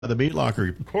The Meat Locker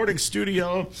recording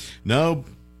studio. No,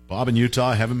 Bob in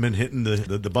Utah haven't been hitting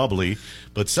the bubbly,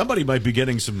 but somebody might be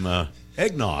getting some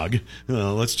eggnog.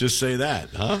 Let's just say that,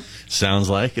 huh?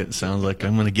 Sounds like it. Sounds like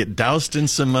I'm going to get doused in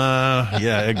some,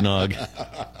 eggnog.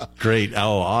 Great.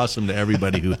 Oh, awesome to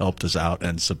everybody who helped us out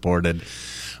and supported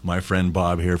my friend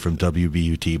Bob here from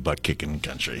WBUT Butt Kicking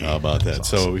Country. How about that?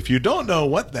 Awesome. So if you don't know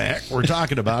what the heck we're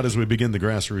talking about as we begin the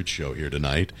Grassroots Show here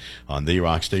tonight on the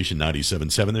Rock Station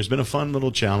 97.7, there's been a fun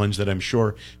little challenge that I'm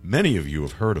sure many of you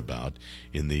have heard about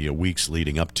in the weeks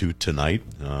leading up to tonight.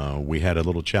 We had a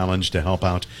little challenge to help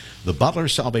out the Butler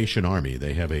Salvation Army.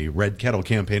 They have a Red Kettle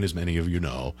campaign, as many of you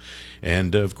know.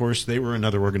 And, of course, they were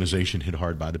another organization hit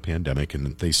hard by the pandemic,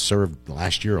 and they served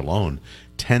last year alone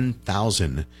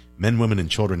 10,000 men, women, and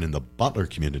children in the Butler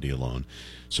community alone.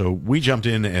 So we jumped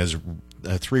in as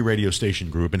a 3 radio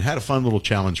station group and had a fun little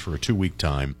challenge for a 2-week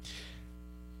time,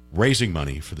 raising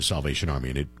money for the Salvation Army.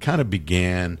 And it kind of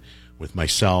began with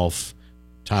myself,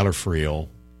 Tyler Friel,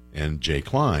 and Jay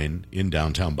Klein in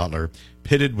downtown Butler,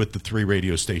 pitted with the 3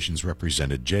 radio stations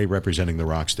represented. Jay representing the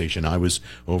rock station. I was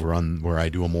over on where I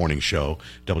do a morning show,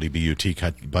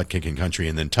 WBUT Butt Kicking Country,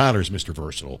 and then Tyler's Mr.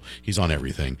 Versatile. He's on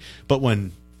everything. But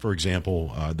when, for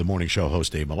example, the morning show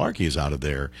host Dave Malarkey is out of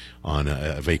there on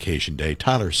a vacation day,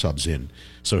 Tyler subs in.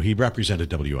 So he represented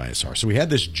WISR. So we had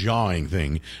this jawing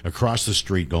thing across the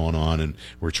street going on, and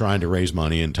we're trying to raise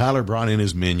money. And Tyler brought in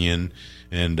his minion,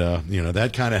 and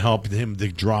that kind of helped him to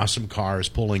draw some cars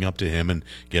pulling up to him and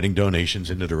getting donations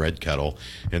into the Red Kettle.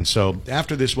 And so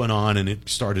after this went on and it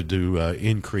started to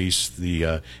increase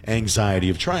the anxiety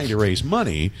of trying to raise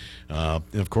money,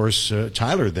 of course,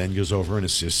 Tyler then goes over and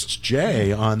assists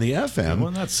Jay on the FM.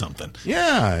 Well, that's something.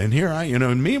 Yeah, and here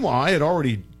and meanwhile, I had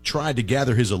already tried to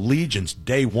gather his allegiance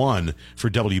day one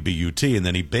for WBUT, and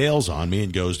then he bails on me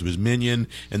and goes to his minion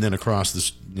and then across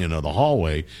the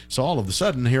hallway. So all of a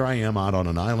sudden, here I am out on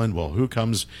an island. Well, who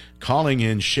comes calling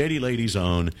in? Shady Lady's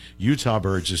own Utah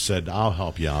Birds just said, "I'll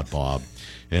help you out, Bob."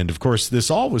 And, of course,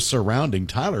 this all was surrounding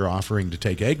Tyler offering to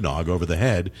take eggnog over the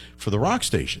head for the rock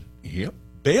station. Yep.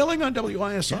 Bailing on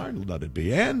WISR, let it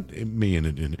be, and me.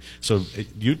 And so,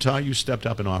 Utah, you stepped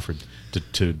up and offered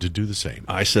to do the same.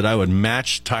 I said I would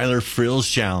match Tyler Frill's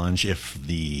challenge if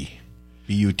the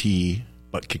BUT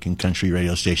Butt Kicking Country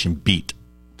radio station beat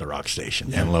the rock station.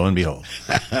 Yeah. And lo and behold.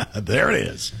 There it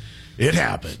is. It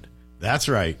happened. That's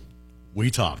right.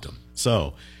 We topped them.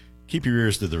 So keep your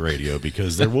ears to the radio,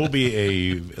 because there will be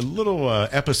a little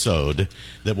episode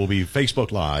that will be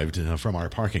Facebook Live from our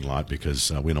parking lot, because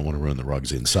we don't want to ruin the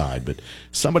rugs inside. But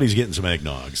somebody's getting some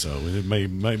eggnog, so it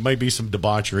might be some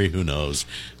debauchery. Who knows?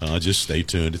 Just stay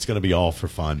tuned. It's going to be all for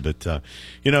fun. But,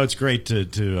 it's great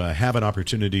to have an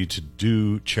opportunity to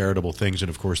do charitable things. And,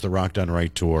 of course, the Rock Done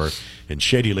Right Tour and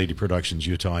Shady Lady Productions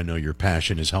Utah, I know your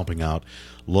passion is helping out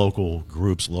local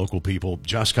groups, local people,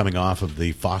 just coming off of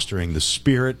the Fostering the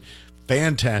Spirit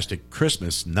fantastic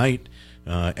Christmas night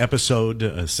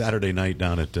episode, Saturday night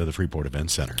down at the Freeport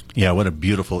Event Center. Yeah, what a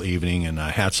beautiful evening, and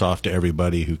hats off to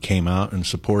everybody who came out and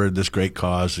supported this great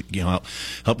cause.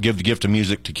 Help give the gift of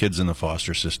music to kids in the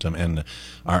foster system, and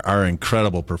our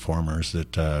incredible performers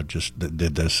that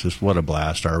did this. Just what a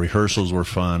blast! Our rehearsals were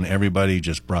fun. Everybody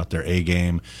just brought their A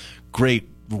game. Great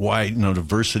wide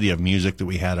diversity of music that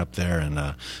we had up there, and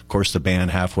of course the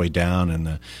band Halfway Down,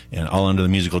 and all under the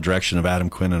musical direction of Adam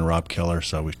Quinn and Rob Keller.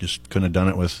 So we just couldn't have done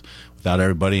it without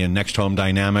everybody. And Next Home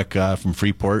Dynamic from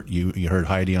Freeport, you heard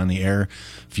Heidi on the air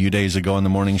a few days ago on the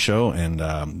morning show,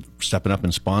 and stepping up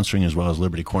and sponsoring, as well as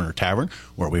Liberty Corner Tavern,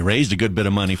 where we raised a good bit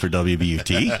of money for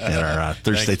WBUT at our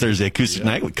Thursday acoustic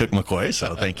night with Cook McCoy.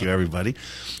 So thank you, everybody.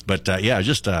 But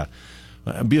just a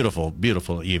beautiful,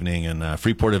 beautiful evening, and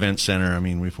Freeport Event Center. I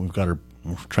mean, we're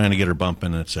trying to get her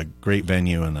bumping. It's a great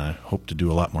venue, and I hope to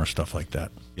do a lot more stuff like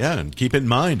that. Yeah, and keep in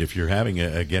mind, if you're having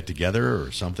a get-together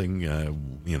or something,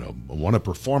 want a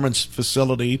performance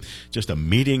facility, just a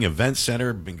meeting, event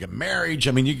center, marriage,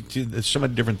 I mean, there's so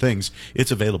many different things.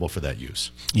 It's available for that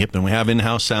use. Yep, and we have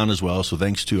in-house sound as well, so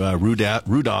thanks to Rue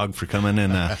Dog for coming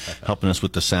and helping us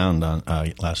with the sound on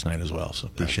last night as well, so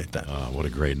appreciate that. What a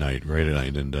great night,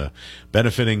 and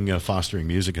benefiting Fostering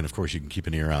Music, and of course you can keep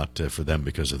an ear out for them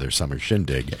because of their summer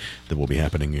shindig that will be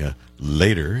happening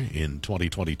later in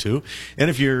 2022. And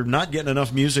if you're not getting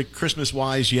enough music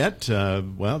Christmas-wise yet,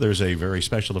 there's a very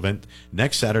special event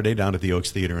next Saturday down at the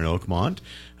Oaks Theater in Oakmont.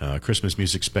 Christmas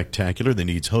Music Spectacular. The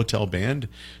Needs Hotel Band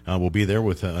will be there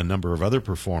with a number of other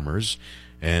performers.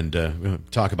 And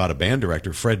talk about a band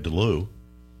director, Fred DeLue,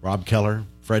 Rob Keller,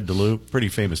 Fred DeLue, pretty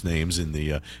famous names in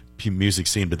the music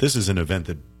scene. But this is an event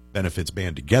that benefits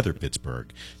Band Together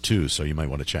Pittsburgh, too. So you might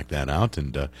want to check that out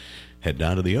and head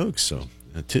down to the Oaks. So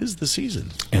 'tis the season.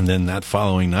 And then that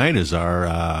following night is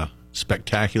our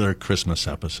spectacular Christmas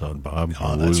episode, Bob.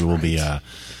 Oh, that's we will right. be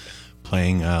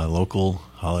playing local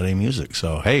holiday music.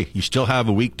 So, hey, you still have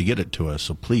a week to get it to us.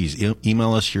 So please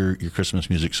email us your Christmas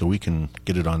music so we can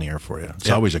get it on the air for you. It's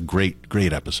always a great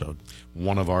episode.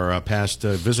 One of our past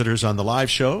visitors on the live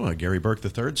show, Gary Burke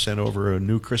III, sent over a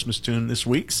new Christmas tune this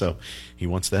week, so he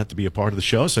wants that to be a part of the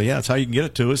show. So, yeah, that's how you can get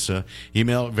it to us.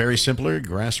 Email it very simpler,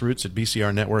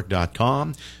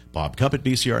 grassroots@bcrnetwork.com. Bob Cupp at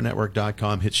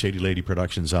bcrnetwork.com. Hit Shady Lady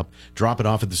Productions up. Drop it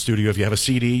off at the studio. If you have a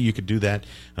CD, you could do that.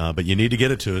 But you need to get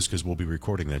it to us because we'll be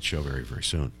recording that show very, very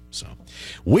soon. So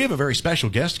we have a very special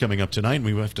guest coming up tonight, and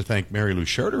we have to thank Mary Lou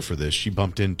Scherder for this. She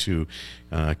bumped into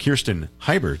Kirsten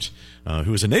Heibert,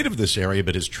 who is a native of this area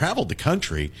but has traveled the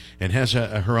country and has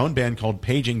her own band called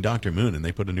Paging Dr. Moon, and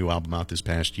they put a new album out this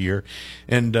past year.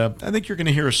 And I think you're going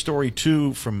to hear a story,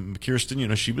 too, from Kirsten. You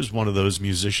know, she was one of those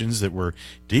musicians that were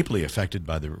deeply affected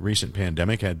by the recent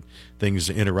pandemic, had things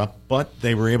interrupt, but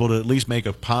they were able to at least make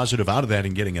a positive out of that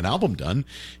in getting an album done.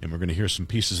 And we're going to hear some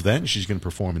pieces of that, and she's going to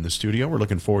perform in the studio. We're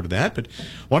looking forward to that. But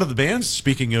one of the bands,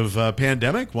 speaking of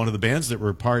pandemic, one of the bands that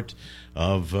were part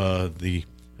of the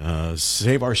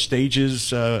Save Our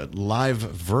Stages live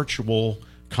virtual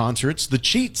concerts, the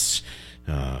Cheats.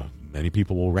 Many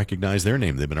people will recognize their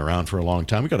name. They've been around for a long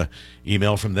time. We got an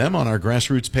email from them on our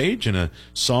Grassroots page and a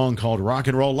song called Rock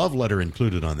and Roll Love Letter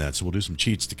included on that. So we'll do some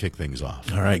Cheats to kick things off.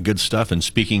 All right, good stuff. And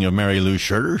speaking of Mary Lou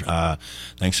Scherder,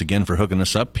 thanks again for hooking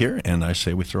us up here. And I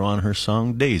say we throw on her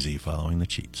song Daisy following the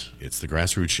Cheats. It's the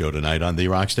Grassroots Show tonight on the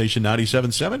Rock Station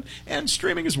 97.7 and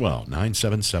streaming as well,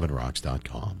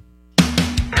 977rocks.com.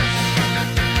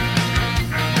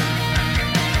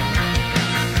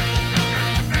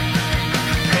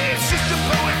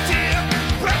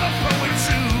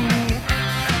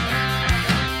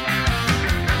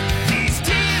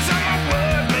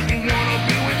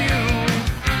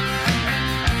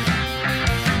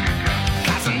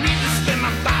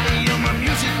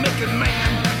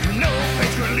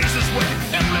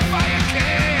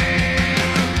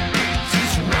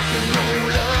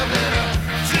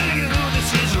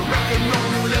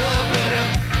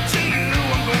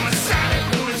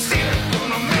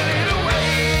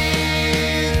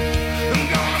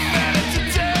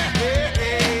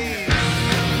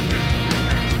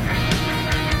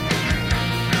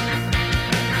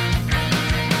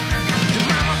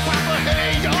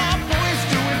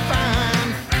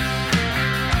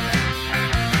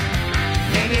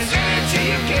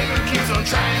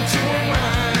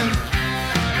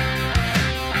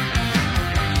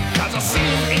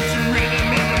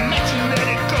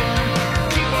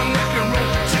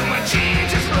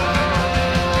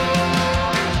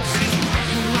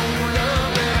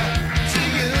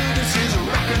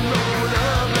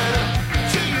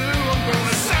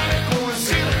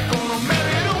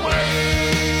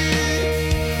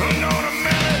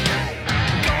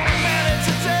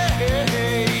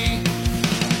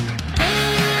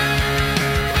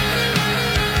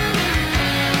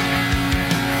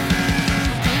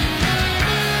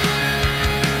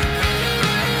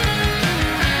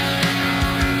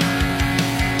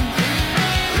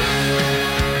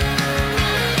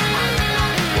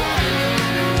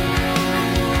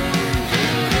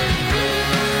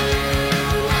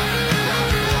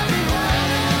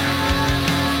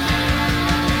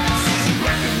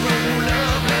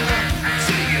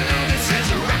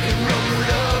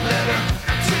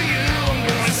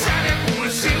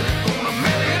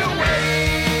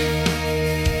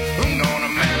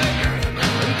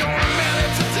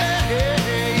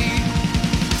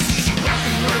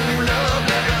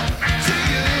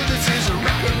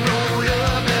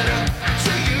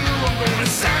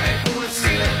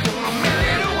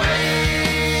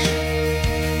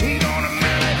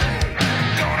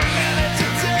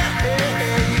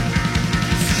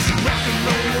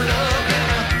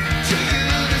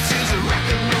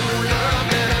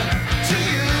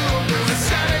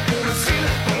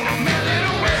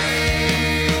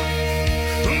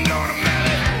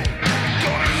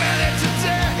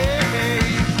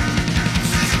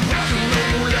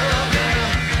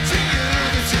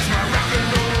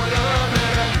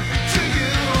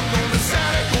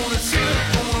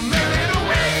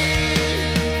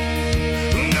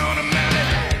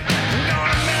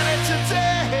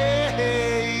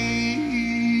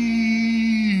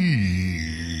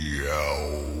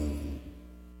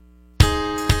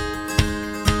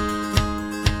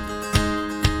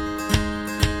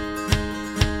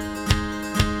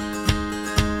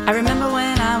 I remember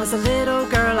when I was a little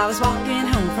girl, I was walking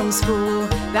home from school.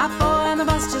 That boy on the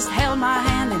bus just held my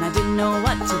hand and I didn't know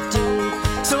what to do.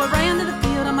 So I ran to the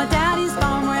field on my daddy's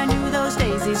farm where I knew those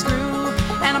daisies grew.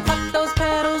 And I plucked those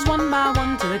petals one by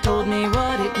one till it told me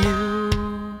what it knew.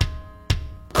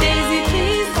 Daisy,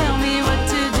 please tell me what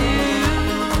to do.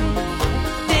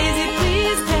 Daisy,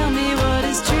 please tell me what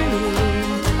is true.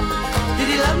 Did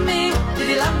he love me? Did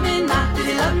he love me not? Did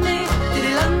he love me? Did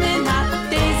he love me not?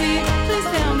 Daisy, please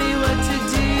tell me what to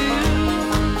do.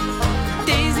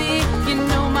 Daisy, you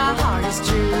know my heart is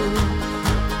true.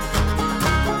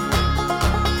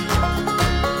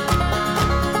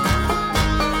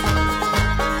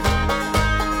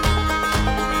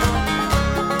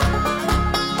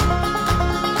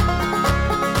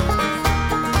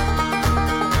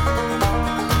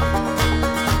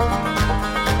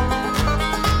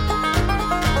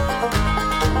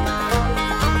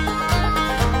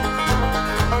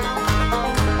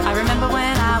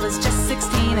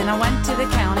 And I went to the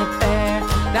county fair.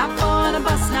 Got boy in a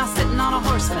bus now sitting on a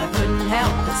horse, but I couldn't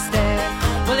help but stare.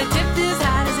 Well, he tipped his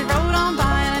hat as he rode on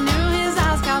by, and I knew his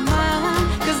eyes caught mine.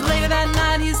 'Cause later that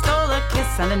night he stole a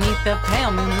kiss underneath the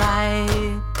pale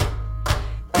moonlight.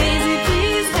 Daisy,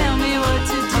 please tell me what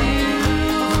to do.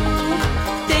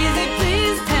 Daisy,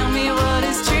 please tell me what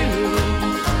is true.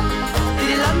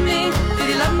 Did he love me? Did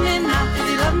he love me not? Did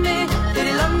he love me? Did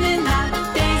he love me not?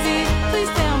 Daisy, please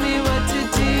tell me what to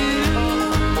do.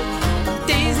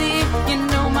 Daisy, you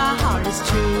know my heart is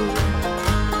true.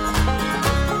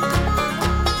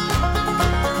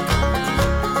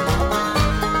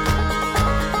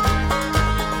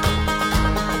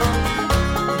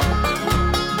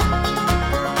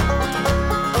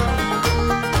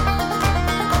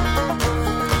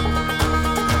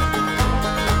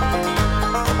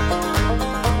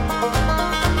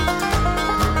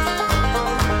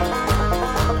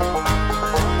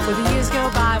 Well, the years go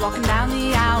by walking down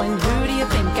the aisle, and who do you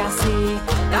think I see?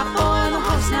 That boy on the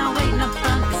horse now waiting up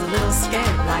front is a little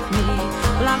scared like me.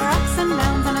 Well, I've her ups and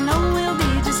downs, and I know we'll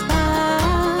be just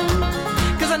fine.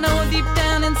 'Cause I know deep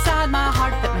down inside my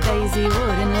heart that my Daisy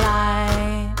wouldn't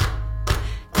lie.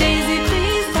 Daisy,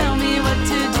 please tell me what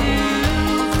to do.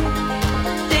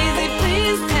 Daisy,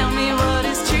 please tell me what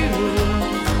is true.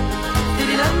 Did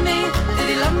he love me? Did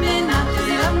he love me not? Did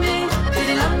he love me? Did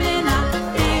he love me not?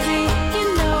 Daisy, you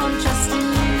know I'm trusting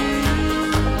you.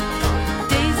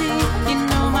 Daisy, you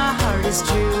know my heart is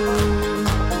true.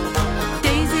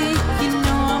 Daisy, you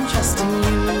know I'm trusting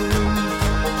you.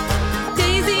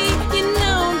 Daisy, you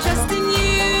know I'm trusting you.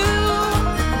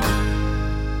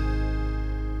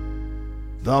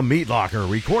 The Meat Locker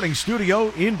Recording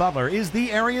Studio in Butler is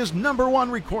the area's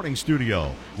 #1 recording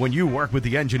studio. When you work with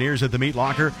the engineers at the Meat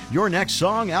Locker, your next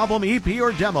song, album, EP,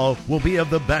 or demo will be of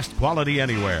the best quality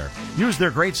anywhere. Use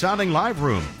their great sounding live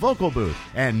room, vocal booth,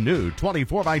 and new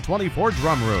 24x24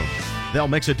 drum room. They'll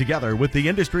mix it together with the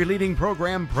industry-leading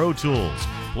program Pro Tools.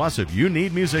 Plus, if you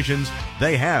need musicians,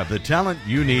 they have the talent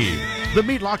you need. The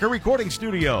Meat Locker Recording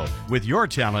Studio. With your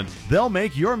talent, they'll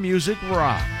make your music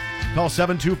rock. Call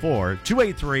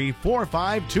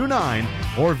 724-283-4529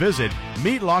 or visit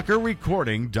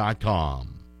meatlockerrecording.com.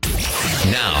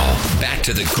 Now, back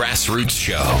to the Grassroots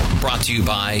Show, brought to you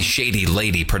by Shady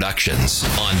Lady Productions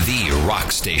on The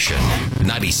Rock Station,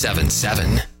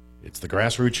 97.7. It's the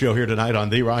Grassroots Show here tonight on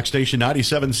The Rock Station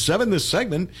 97.7. This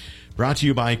segment brought to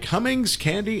you by Cummings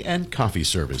Candy and Coffee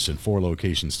Service in 4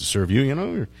 locations to serve you. You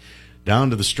know, you're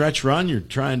down to the stretch run. You're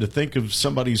trying to think of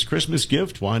somebody's Christmas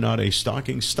gift. Why not a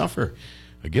stocking stuffer,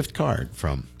 a gift card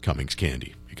from Cummings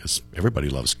Candy? Because everybody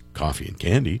loves coffee and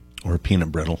candy. Or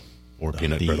peanut brittle. Or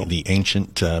peanut brittle. The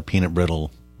ancient peanut brittle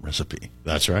recipe.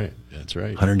 That's right. That's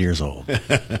right. 100 years old.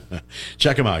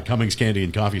 Check them out. Cummings Candy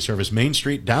and Coffee Service, Main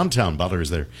Street, downtown Butler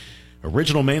is their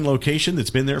original main location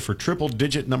that's been there for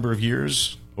triple-digit number of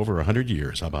years, over 100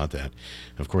 years. How about that?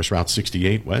 Of course, Route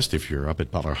 68 West, if you're up at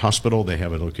Butler Hospital, they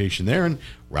have a location there, and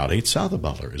Route 8 south of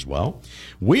Butler as well.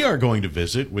 We are going to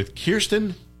visit with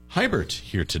Kirsten Heibert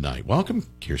here tonight. Welcome,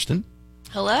 Kirsten.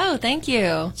 Hello, thank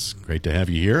you. It's great to have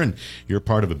you here, and you're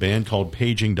part of a band called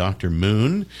Paging Dr.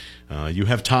 Moon. You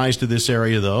have ties to this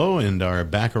area, though, and are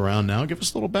back around now. Give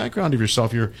us a little background of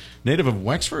yourself. You're native of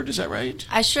Wexford, is that right?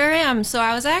 I sure am. So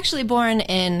I was actually born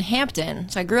in Hampton.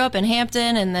 So I grew up in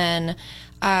Hampton and then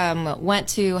went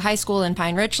to high school in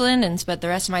Pine Richland and spent the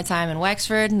rest of my time in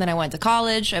Wexford. And then I went to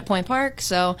college at Point Park.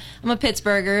 So I'm a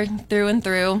Pittsburgher through and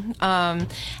through. And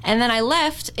then I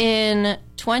left in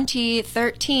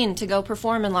 2013 to go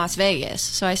perform in Las Vegas.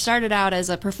 So I started out as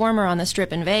a performer on the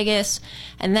Strip in Vegas,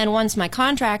 and then once my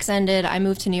contracts ended, I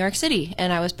moved to New York City,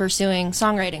 and I was pursuing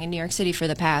songwriting in New York City for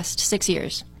the past 6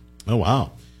 years. Oh,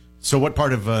 wow. So what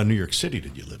part of New York City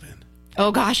did you live in?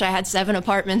 Oh gosh, I had 7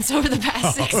 apartments over the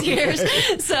past 6 years,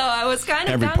 so I was kind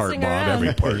of Every part, bouncing Bob, around.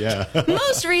 every part. Yeah.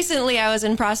 Most recently, I was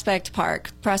in Prospect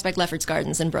Lefferts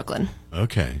Gardens in Brooklyn.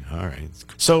 Okay, all right.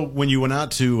 So when you went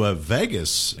out to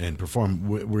Vegas and performed,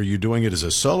 were you doing it as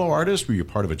a solo artist? Were you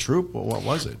part of a troupe? What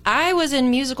was it? I was in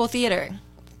musical theater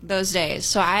those days,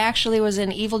 so I actually was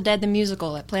in Evil Dead the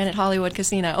Musical at Planet Hollywood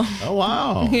Casino. Oh,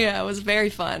 wow. Yeah, it was very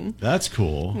fun. That's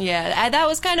cool. Yeah, that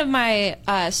was kind of my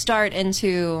start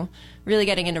into really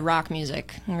getting into rock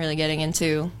music and really getting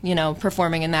into,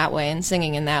 performing in that way and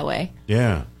singing in that way.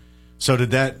 Yeah. So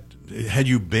had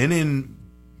you been in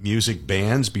music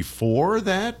bands before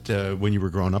that when you were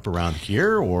growing up around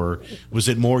here, or was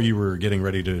it more you were getting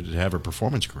ready to have a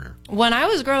performance career? When I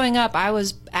was growing up, I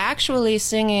was actually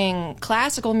singing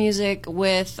classical music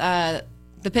with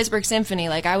the Pittsburgh Symphony.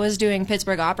 Like, I was doing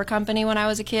Pittsburgh Opera Company when I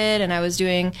was a kid, and I was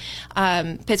doing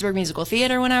Pittsburgh Musical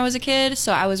Theater when I was a kid,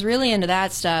 so I was really into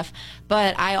that stuff.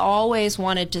 But I always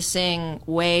wanted to sing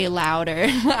way louder.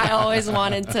 I always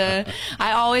wanted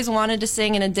to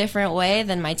sing in a different way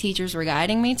than my teachers were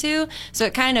guiding me to. So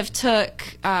it kind of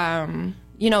took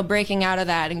breaking out of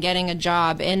that and getting a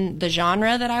job in the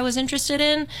genre that I was interested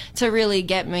in to really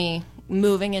get me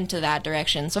moving into that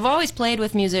direction. So I've always played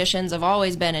with musicians. I've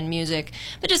always been in music,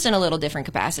 but just in a little different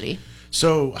capacity.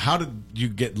 So how did you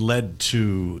get led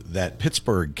to that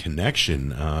Pittsburgh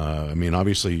connection?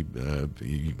 Obviously,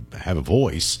 you have a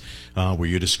voice. Were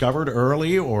you discovered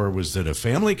early, or was it a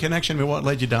family connection? What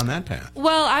led you down that path?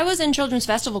 Well, I was in Children's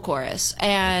Festival Chorus,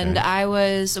 and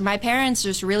my parents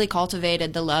just really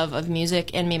cultivated the love of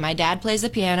music in me. My dad plays the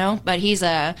piano, but he's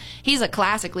a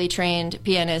classically trained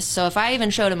pianist. So if I even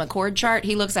showed him a chord chart,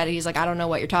 he looks at it, he's like, I don't know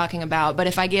what you're talking about. But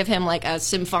if I give him like a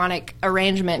symphonic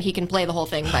arrangement, he can play the whole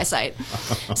thing by sight.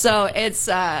 So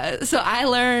so I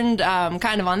learned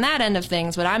kind of on that end of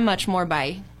things, but I'm much more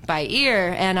by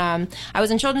ear. And I was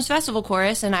in Children's Festival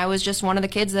Chorus, and I was just one of the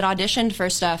kids that auditioned for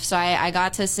stuff. So I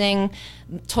got to sing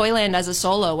Toyland as a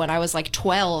solo when I was like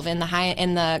 12 in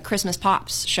the Christmas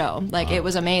Pops show. Like, It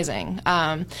was amazing.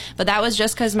 But that was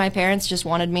just because my parents just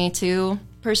wanted me to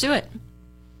pursue it.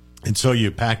 And so you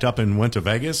packed up and went to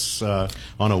Vegas on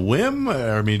a whim?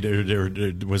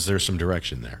 Was there some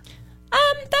direction there?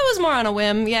 That was more on a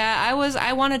whim. Yeah,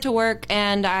 I wanted to work,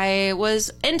 and I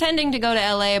was intending to go to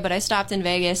LA, but I stopped in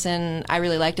Vegas, and I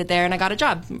really liked it there, and I got a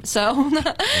job. So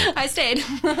I stayed.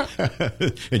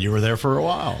 And you were there for a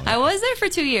while. I was there for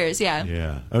 2 years, yeah.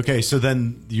 Yeah. Okay, so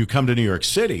then you come to New York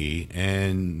City,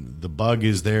 and the bug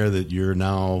is there that you're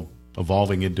now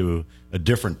evolving into a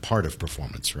different part of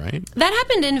performance, right? That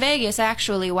happened in Vegas,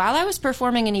 actually. While I was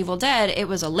performing in Evil Dead, it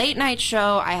was a late-night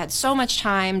show. I had so much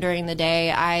time during the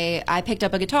day. I picked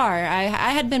up a guitar. I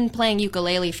had been playing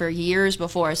ukulele for years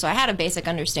before, so I had a basic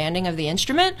understanding of the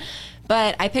instrument.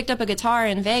 But I picked up a guitar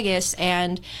in Vegas,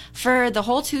 and for the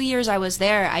whole 2 years I was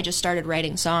there, I just started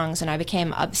writing songs, and I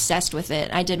became obsessed with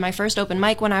it. I did my first open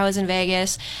mic when I was in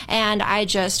Vegas, and I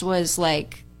just was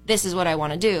like, this is what I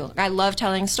want to do. I love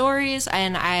telling stories,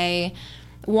 and I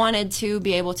wanted to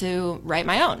be able to write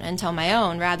my own and tell my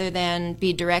own rather than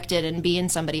be directed and be in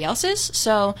somebody else's.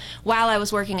 So while I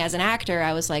was working as an actor,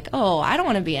 I was like, oh, I don't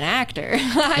want to be an actor.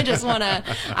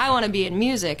 I want to be in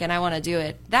music, and I want to do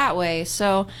it that way.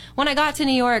 So when I got to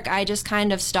New York, I just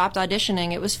kind of stopped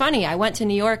auditioning. It was funny. I went to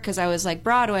New York because I was like,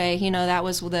 Broadway, that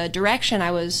was the direction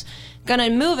I was going to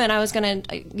move in. I was going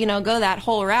to, go that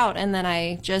whole route, and then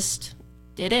I just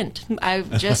didn't. I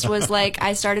just was like,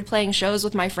 I started playing shows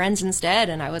with my friends instead,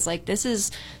 and I was like, this is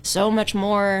so much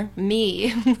more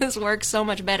me. This works so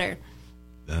much better.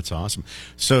 That's awesome.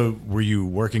 So were you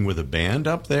working with a band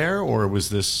up there, or was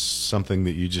this something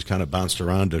that you just kind of bounced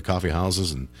around to coffee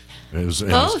houses and it was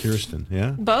Kirsten?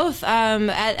 Yeah. Both.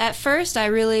 At first, I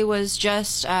really was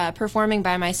just performing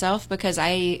by myself because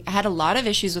I had a lot of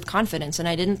issues with confidence, and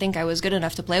I didn't think I was good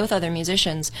enough to play with other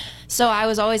musicians. So I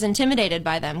was always intimidated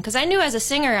by them because I knew as a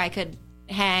singer I could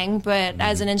hang, but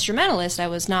as an instrumentalist, I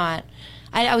was not.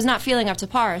 I was not feeling up to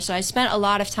par. So I spent a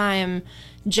lot of time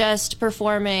just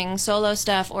performing solo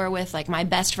stuff or with like my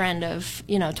best friend of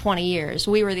 20 years.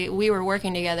 We were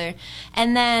working together,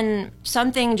 and then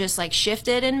something just like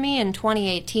shifted in me in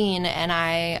 2018,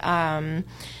 and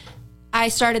I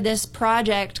started this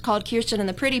project called Kirsten and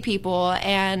the Pretty People,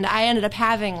 and I ended up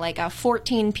having like a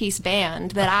 14-piece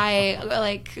band that I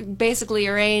like basically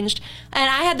arranged, and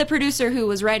I had the producer who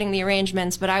was writing the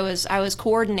arrangements, but I was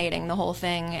coordinating the whole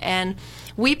thing. And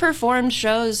we performed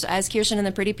shows as Kirsten and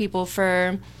the Pretty People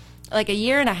for like a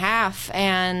year and a half,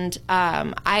 and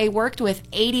I worked with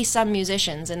 80-some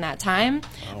musicians in that time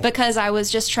because I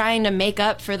was just trying to make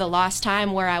up for the lost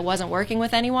time where I wasn't working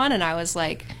with anyone, and I was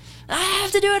like, I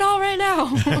have to do it all right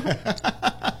now.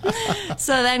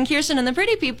 So then Kirsten and the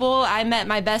Pretty People, I met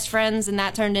my best friends, and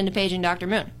that turned into Paging Dr.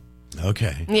 Moon.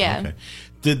 Okay. Yeah. Okay.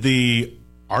 Did the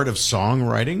art of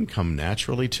songwriting come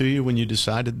naturally to you when you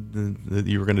decided that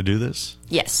you were going to do this?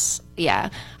 Yes. Yeah.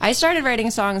 I started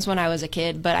writing songs when I was a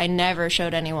kid, but I never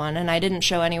showed anyone, and I didn't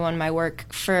show anyone my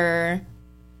work for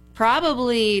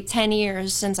probably 10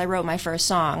 years since I wrote my first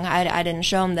song. I didn't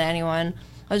show them to anyone.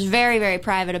 I was very, very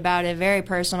private about it, very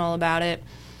personal about it.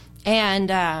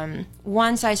 And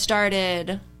once I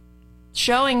started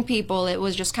showing people, it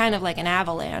was just kind of like an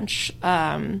avalanche,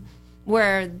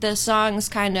 where the songs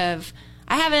kind of...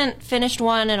 I haven't finished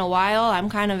one in a while. I'm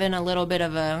kind of in a little bit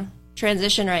of a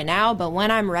transition right now, but when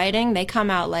I'm writing, they come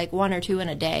out like 1 or 2 in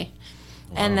a day.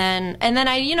 Wow. And then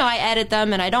I edit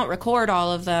them, and I don't record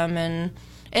all of them, and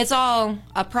it's all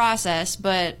a process,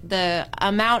 but the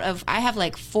amount of... I have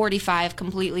like 45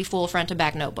 completely full front to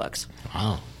back notebooks.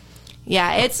 Wow.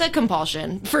 Yeah, it's a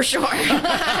compulsion, for sure.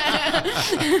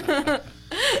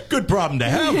 Good problem to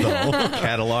have, though.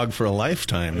 Catalog for a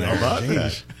lifetime there. How about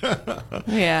Jeez. that?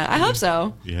 Yeah, I hope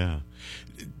so. Yeah.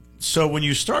 So when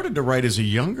you started to write as a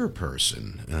younger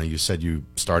person, you said you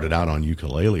started out on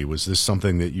ukulele. Was this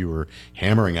something that you were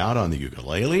hammering out on the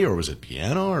ukulele, or was it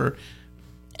piano, or...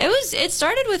 It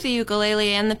started with the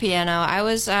ukulele and the piano.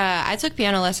 I took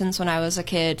piano lessons when I was a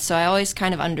kid, so I always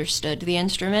kind of understood the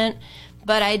instrument.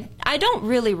 But I don't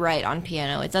really write on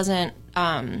piano. It doesn't...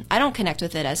 I don't connect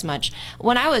with it as much.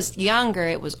 When I was younger,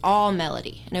 it was all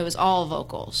melody, and it was all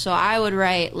vocal. So I would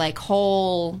write, like,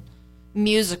 whole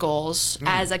musicals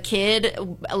as a kid,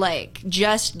 like,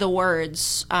 just the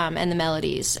words and the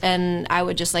melodies. And I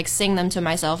would just, like, sing them to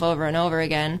myself over and over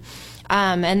again.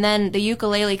 And then the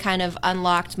ukulele kind of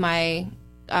unlocked my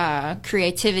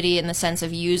creativity in the sense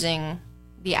of using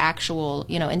the actual,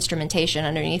 instrumentation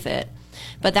underneath it.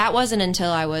 But that wasn't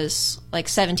until I was, like,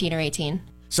 17 or 18.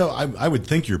 So I would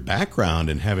think your background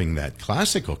and having that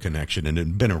classical connection and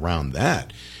had been around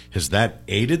that, has that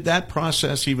aided that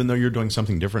process even though you're doing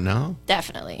something different now?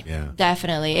 Definitely. Yeah.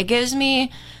 Definitely. It gives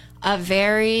me a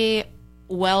very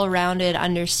well-rounded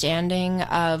understanding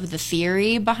of the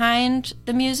theory behind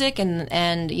the music, and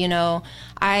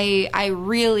I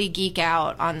really geek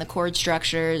out on the chord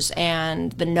structures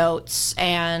and the notes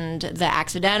and the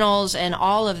accidentals and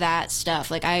all of that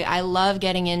stuff. Like I love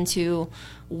getting into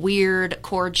weird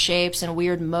chord shapes and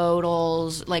weird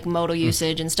modals, like modal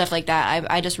usage and stuff like that.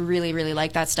 I just really, really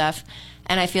like that stuff.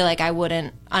 And I feel like I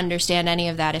wouldn't understand any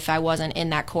of that if I wasn't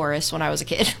in that chorus when I was a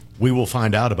kid. We will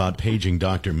find out about Paging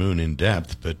Dr. Moon in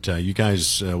depth, but you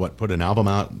guys, put an album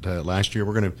out last year.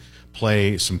 We're going to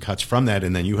play some cuts from that,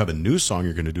 and then you have a new song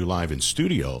you're going to do live in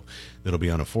studio that'll be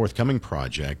on a forthcoming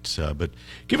project. But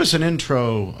give us an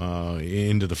intro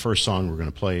into the first song we're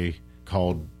going to play,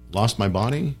 called Lost My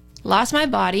Body. Lost My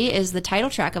Body is the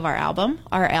title track of our album.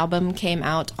 Our album came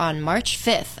out on March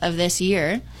 5th of this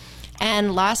year.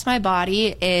 And Lost My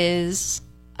Body is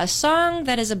a song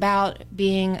that is about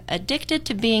being addicted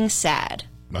to being sad.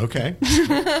 Okay.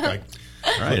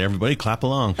 All right, everybody clap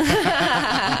along.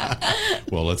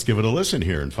 Well, let's give it a listen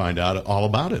here and find out all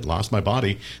about it. Lost My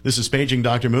Body. This is Paging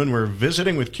Dr. Moon. We're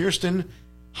visiting with Kirsten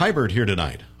Heibert here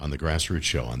tonight on the Grassroots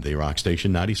Show on the Rock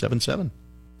Station 97.7.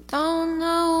 Don't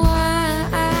know why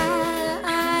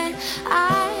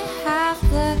I have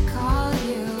to call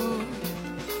you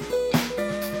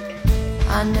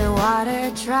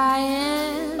underwater,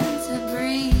 trying to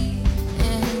breathe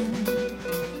in.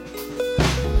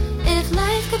 If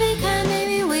life could be kind,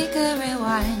 maybe we could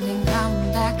rewind and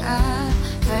come back up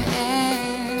for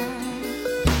air.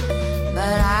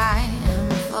 But I am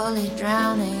fully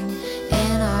drowning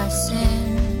in our sin.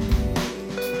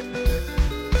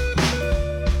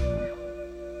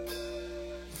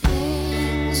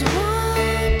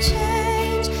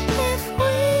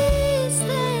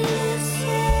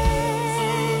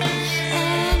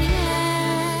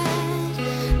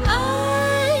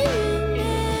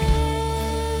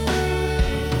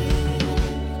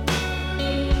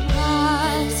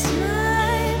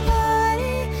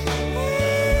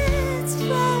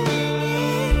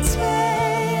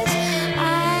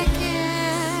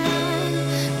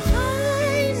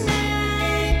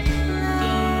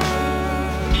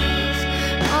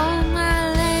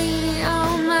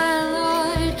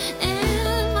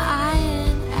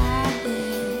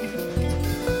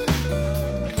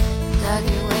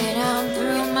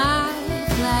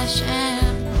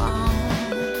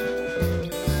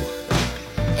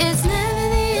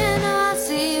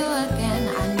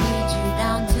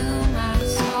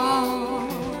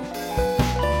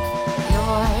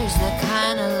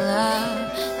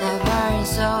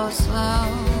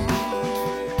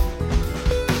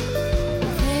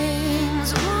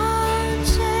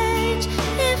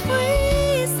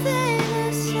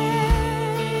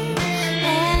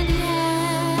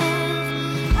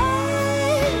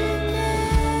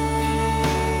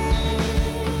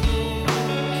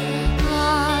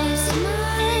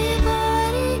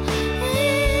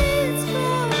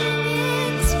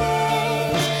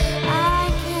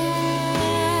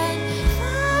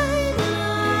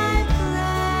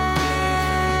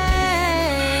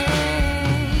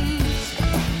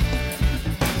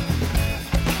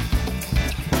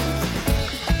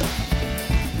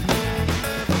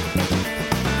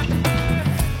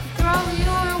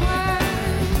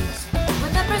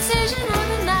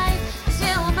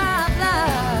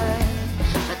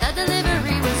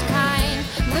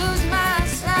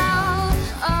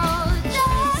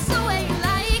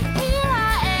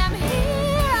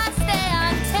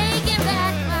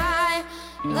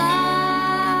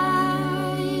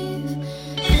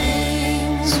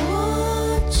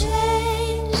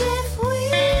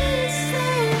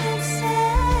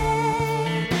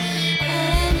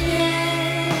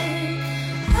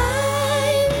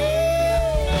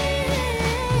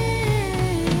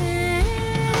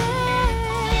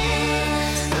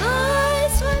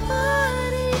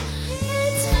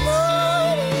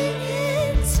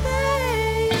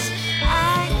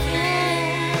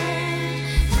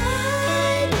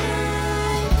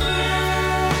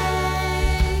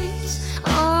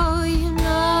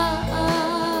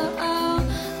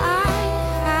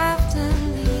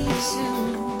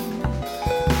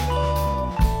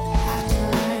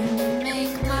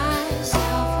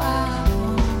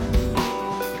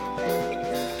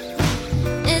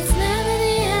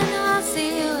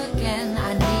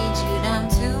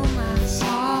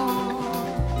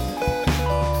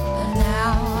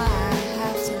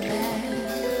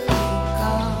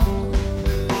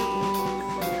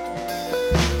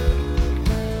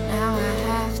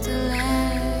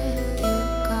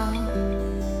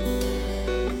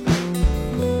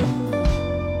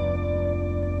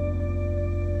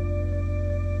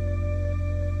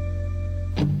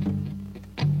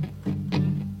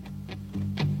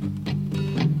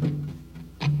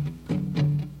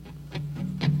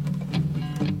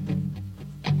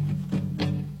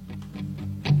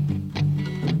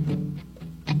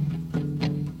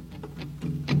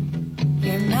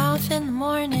 stuff in the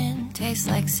morning tastes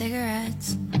like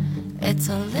cigarettes. It's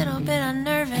a little bit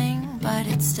unnerving, but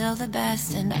it's still the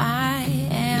best, and I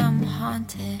am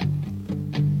haunted.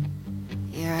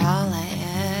 You're all I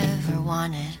ever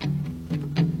wanted.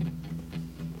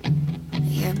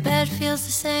 Your bed feels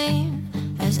the same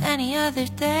as any other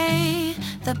day.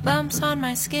 The bumps on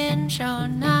my skin show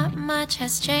not much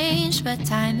has changed, but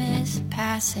time is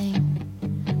passing.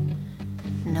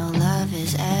 No love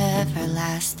is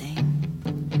everlasting.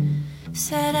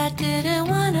 Said I didn't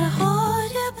want to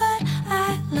hold you, but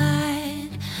I lied.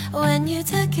 When you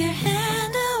took your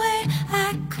hand away,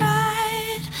 I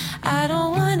cried. I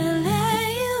don't want to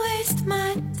let you waste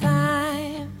my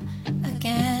time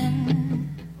again.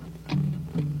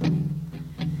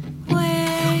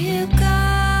 Where you go,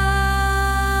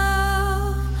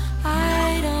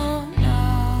 I don't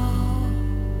know.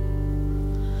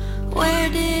 Where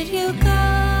did you go?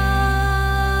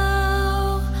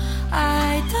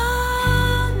 I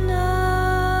don't know.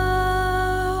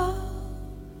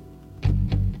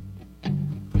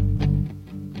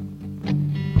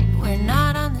 We're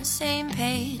not on the same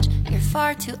page. You're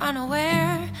far too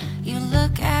unaware. You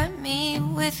look at me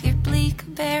with your bleak,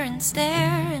 barren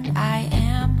stare, and I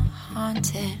am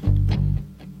haunted.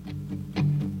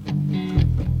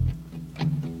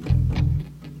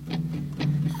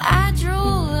 I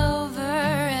drool over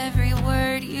every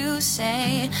word you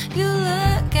say. You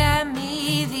look at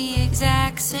me the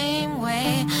exact same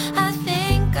way. I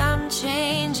think I'm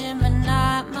changing, but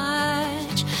not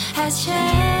much has changed.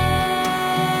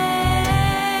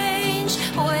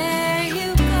 Where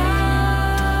you go,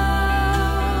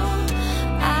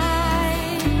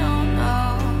 I don't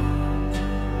know.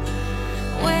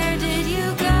 Where did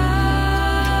you go?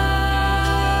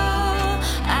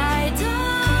 I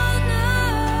don't know.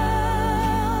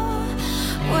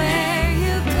 Where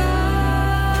you go,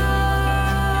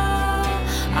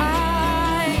 I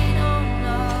don't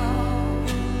know.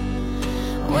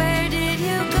 Where did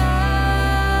you go?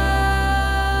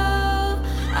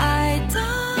 I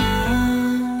don't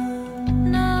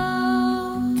know.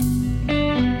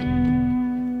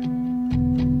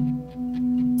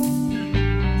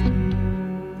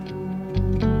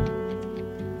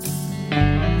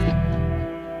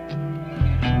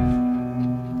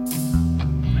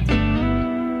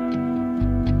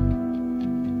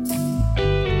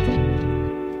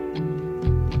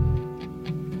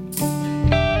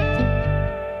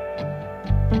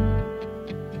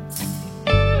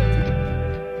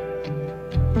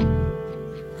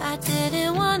 I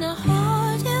didn't want to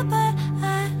hold you, but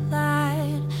I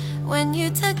lied. When you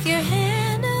took your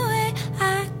hand away,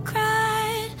 I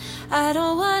cried. I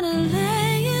don't want to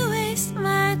let you waste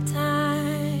my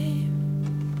time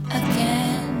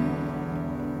again.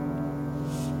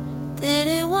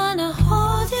 Didn't want to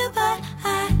hold you, but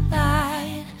I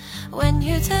lied. When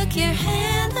you took your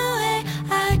hand away,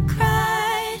 I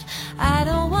cried. I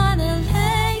don't want to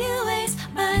let you waste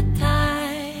my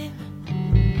time.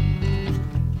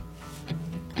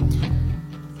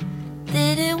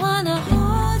 Didn't want to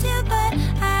hold you, but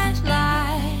I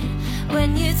lied.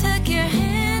 When you took your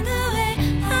hand away,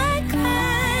 I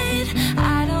cried.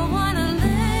 I don't want to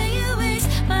let you waste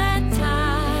my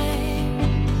time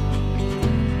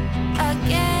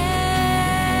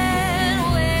again.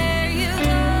 Where you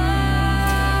go,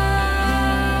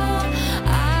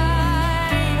 I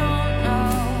don't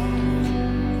know.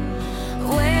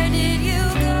 Where did you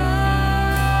go?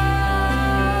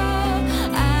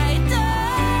 I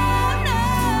don't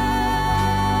know.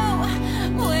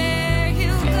 Where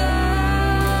you go,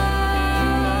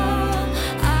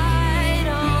 I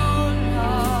don't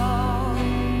know.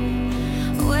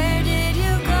 Where did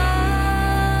you go?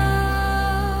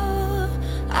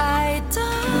 I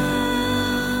don't.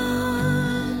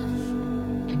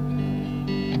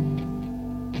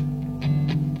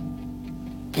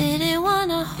 Didn't want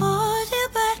to hold you,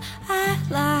 but I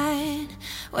lied.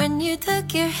 When you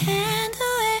took your hand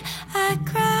away, I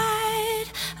cried.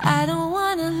 I don't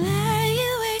want to let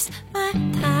you waste my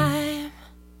time.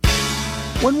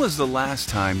 When was the last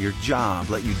time your job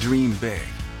let you dream big,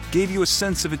 gave you a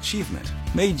sense of achievement,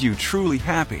 made you truly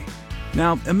happy?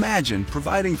 Now imagine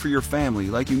providing for your family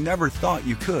like you never thought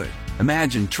you could.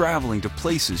 Imagine traveling to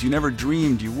places you never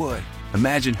dreamed you would.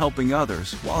 Imagine helping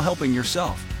others while helping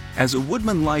yourself. As a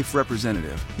Woodman Life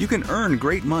representative, you can earn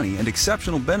great money and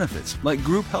exceptional benefits like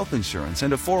group health insurance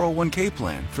and a 401k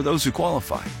plan for those who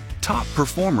qualify. Top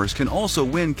performers can also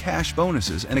win cash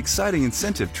bonuses and exciting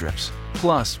incentive trips.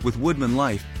 Plus, with Woodman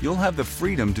Life, you'll have the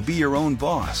freedom to be your own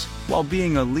boss while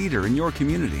being a leader in your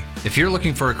community. If you're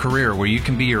looking for a career where you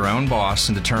can be your own boss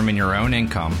and determine your own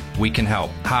income, we can help.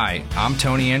 Hi, I'm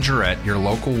Tony Angerette, your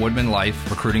local Woodman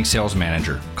Life recruiting sales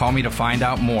manager. Call me to find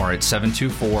out more at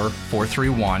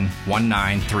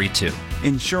 724-431-1932.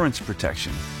 Insurance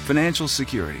protection, financial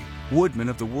security. Woodman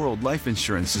of the World Life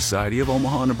Insurance Society of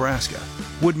Omaha, Nebraska.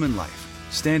 Woodman Life,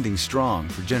 standing strong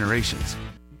for generations.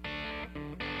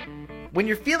 When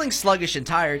you're feeling sluggish and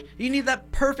tired, you need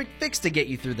that perfect fix to get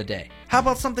you through the day. How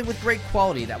about something with great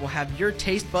quality that will have your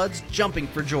taste buds jumping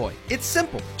for joy? It's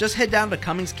simple. Just head down to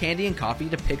Cummings Candy and Coffee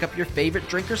to pick up your favorite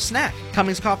drink or snack.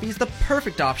 Cummings Coffee is the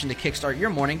perfect option to kickstart your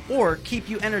morning or keep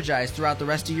you energized throughout the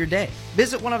rest of your day.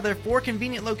 Visit one of their 4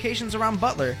 convenient locations around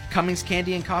Butler. Cummings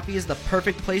Candy and Coffee is the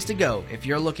perfect place to go if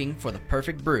you're looking for the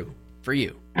perfect brew for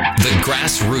you. The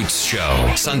Grassroots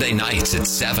Show, Sunday nights at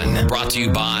 7. Brought to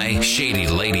you by Shady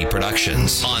Lady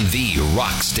Productions on the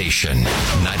Rock Station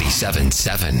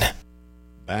 97.7.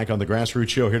 Back on the Grassroots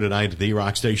Show here tonight at the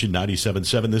Rock Station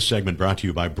 97.7. This segment brought to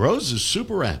you by Bros'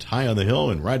 Superette, high on the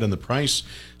hill and right on the price.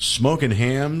 Smoking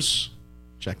hams.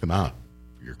 Check them out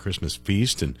for your Christmas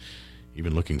feast, and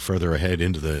even looking further ahead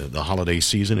into the holiday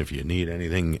season, if you need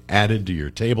anything added to your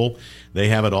table, they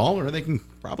have it all, or they can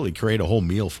probably create a whole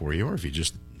meal for you, or if you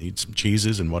just need some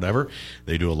cheeses and whatever.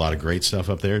 They do a lot of great stuff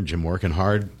up there. Jim working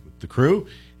hard with the crew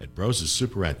at Bros'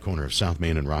 Superette, corner of South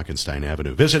Main and Rockenstein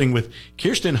Avenue. Visiting with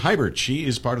Kirsten Heibert. She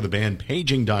is part of the band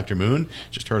Paging Dr. Moon.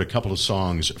 Just heard a couple of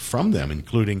songs from them,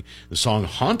 including the song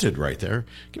Haunted right there.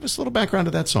 Give us a little background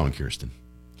to that song, Kirsten.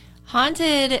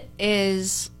 Haunted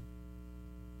is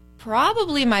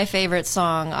probably my favorite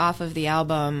song off of the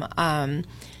album.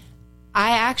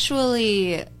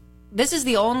 This is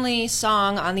the only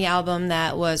song on the album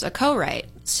that was a co-write.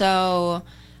 So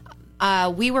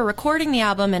we were recording the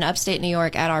album in upstate New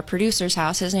York at our producer's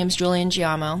house. His name's Julian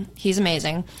Giamo. He's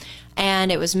amazing.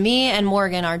 And it was me and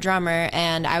Morgan, our drummer,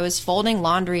 and I was folding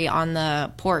laundry on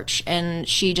the porch, and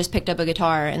she just picked up a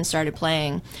guitar and started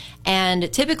playing.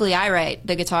 And typically I write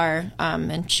the guitar,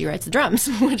 and she writes the drums,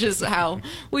 which is how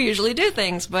we usually do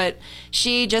things. But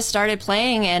she just started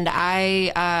playing, and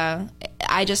I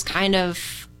just kind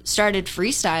of started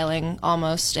freestyling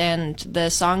almost, and the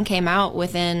song came out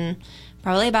within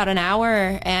probably about an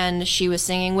hour, and she was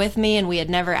singing with me, and we had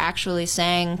never actually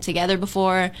sang together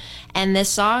before. And this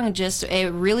song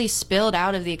it really spilled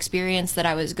out of the experience that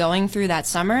I was going through that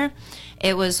summer.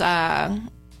 It was, a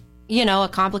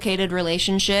complicated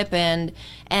relationship, and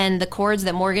the chords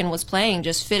that Morgan was playing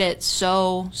just fit it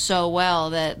so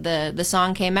well that the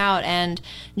song came out. And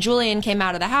Julian came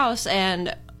out of the house,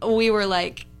 and we were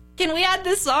like, can we add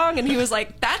this song? And he was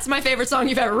like, that's my favorite song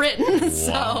you've ever written. Wow.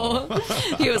 So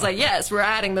he was like, yes, we're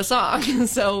adding the song.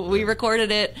 So we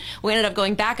recorded it. We ended up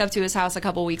going back up to his house a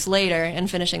couple weeks later and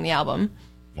finishing the album.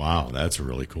 Wow, that's a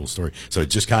really cool story. So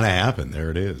it just kind of happened. There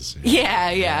it is.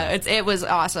 Yeah. It was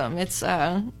awesome. It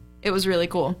was really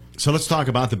cool. So let's talk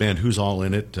about the band. Who's all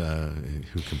in it?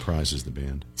 Who comprises the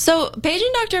band? So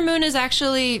Paging Dr. Moon is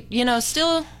actually,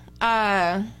 still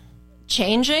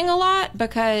changing a lot,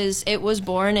 because it was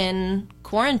born in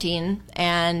quarantine,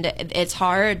 and it's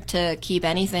hard to keep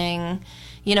anything,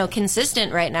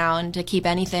 consistent right now, and to keep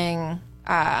anything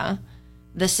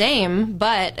the same.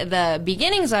 But the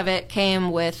beginnings of it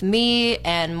came with me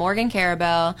and Morgan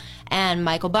Carabell and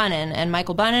Michael Bunnan. And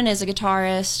Michael Bunnan is a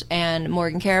guitarist, and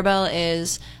Morgan Carabell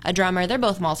is a drummer. They're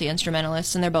both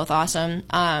multi-instrumentalists, and they're both awesome.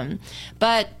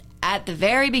 But at the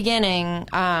very beginning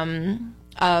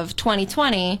of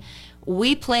 2020,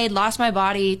 we played Lost My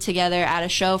Body together at a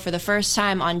show for the first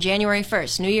time on January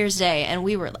 1st, New Year's Day, and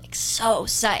we were like so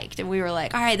psyched, and we were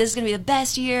like, all right, this is going to be the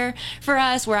best year for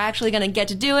us. We're actually going to get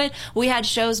to do it. We had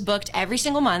shows booked every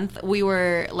single month. We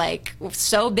were like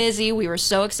so busy. We were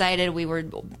so excited. We were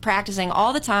practicing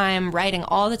all the time, writing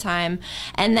all the time.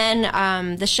 And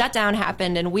then the shutdown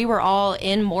happened, and we were all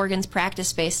in Morgan's practice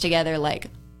space together,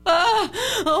 like,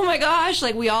 oh my gosh,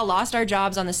 like we all lost our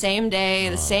jobs on the same day,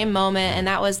 the same moment. And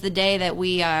that was the day that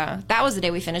we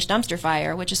finished Dumpster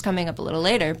Fire, which is coming up a little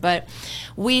later. But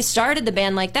we started the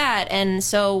band like that, and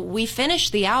so we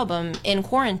finished the album in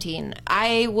quarantine.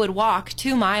 I would walk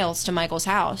 2 miles to Michael's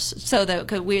house, so that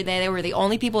they were the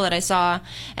only people that I saw,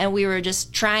 and we were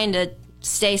just trying to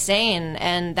stay sane,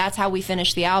 and that's how we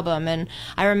finished the album. And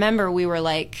I remember we were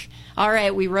like, all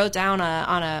right, we wrote down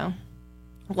on a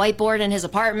whiteboard in his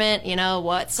apartment,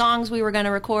 what songs we were going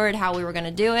to record, how we were going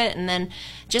to do it, and then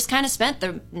just kind of spent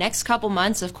the next couple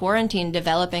months of quarantine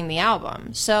developing the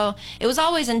album. So it was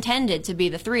always intended to be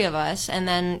the three of us, and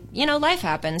then, life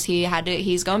happens.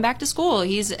 He's going back to school.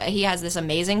 He has this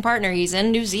amazing partner. He's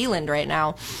in New Zealand right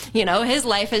now. His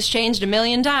life has changed a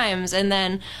million times. And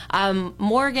then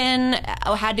Morgan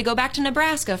had to go back to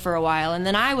Nebraska for a while, and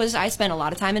then I spent a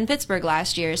lot of time in Pittsburgh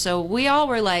last year. So we all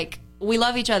were like, we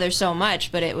love each other so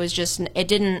much, but it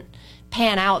didn't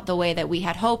pan out the way that we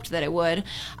had hoped that it would.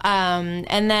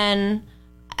 And then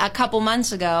a couple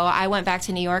months ago, I went back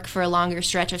to New York for a longer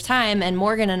stretch of time, and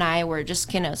Morgan and I were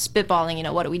just kind of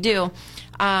spitballing, what do we do?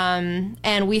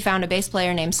 And we found a bass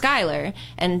player named Skylar,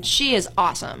 and she is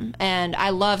awesome. And I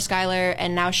love Skylar,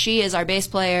 and now she is our bass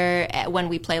player when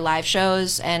we play live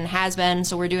shows, and has been.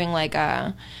 So we're doing like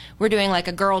a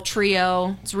girl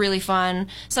trio. It's really fun.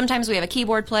 Sometimes we have a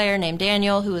keyboard player named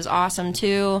Daniel, who is awesome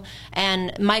too.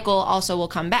 And Michael also will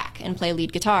come back and play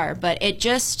lead guitar. But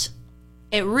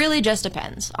it really just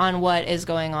depends on what is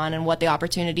going on and what the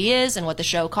opportunity is and what the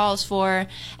show calls for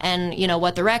and,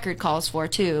 what the record calls for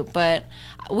too. But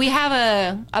we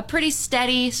have a pretty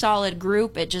steady, solid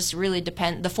group. It just really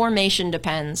depends. The formation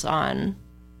depends on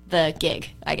the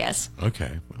gig, I guess.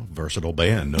 Okay. Well, versatile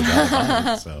band, no doubt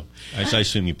about it. So I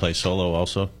assume you play solo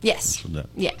also? Yes.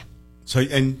 Yeah. So,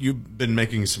 and you've been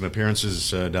making some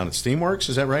appearances down at Steamworks,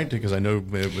 is that right? Because I know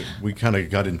we kind of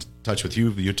got in touch with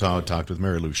you. Utah talked with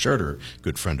Mary Lou Scherder,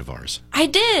 good friend of ours. I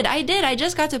did. I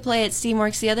just got to play at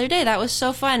Steamworks the other day. That was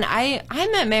so fun. I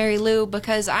met Mary Lou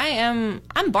because I'm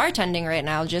bartending right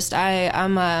now.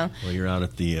 Well, you're out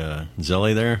at the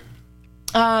Zelly there?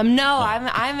 No,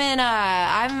 I'm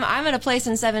in a place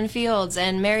in Seven Fields,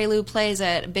 and Mary Lou plays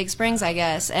at Big Springs, I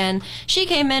guess. And she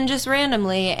came in just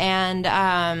randomly,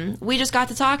 and we just got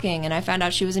to talking, and I found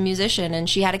out she was a musician, and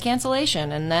she had a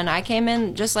cancellation, and then I came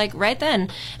in just like right then,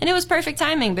 and it was perfect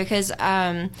timing because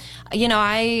I'm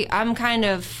kind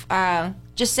of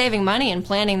just saving money and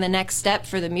planning the next step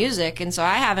for the music, and so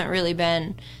I haven't really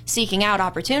been seeking out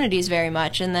opportunities very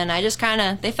much, and then I just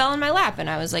they fell in my lap, and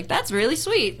I was like, that's really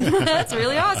sweet. That's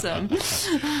really awesome.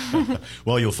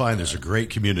 Well, you'll find there's a great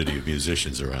community of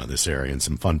musicians around this area and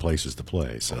some fun places to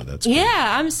play, so that's great.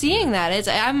 Yeah, I'm seeing that.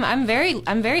 I'm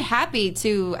very happy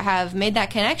to have made that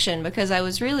connection because I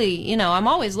was really, I'm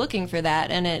always looking for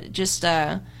that, and it just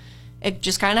kind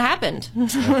of happened.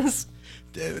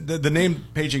 The name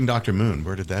Paging Dr. Moon,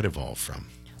 where did that evolve from?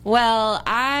 Well,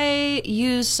 I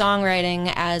use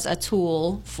songwriting as a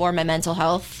tool for my mental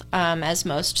health, as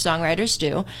most songwriters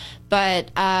do.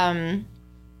 But, I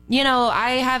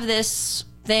have this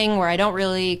thing where I don't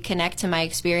really connect to my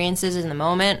experiences in the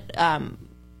moment.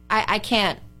 I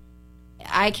can't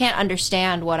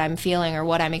understand what I'm feeling or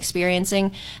what I'm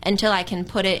experiencing until I can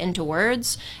put it into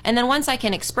words. And then once I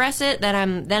can express it,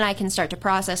 then I can start to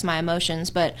process my emotions.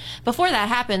 But before that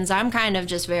happens, I'm kind of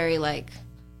just very like,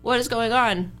 what is going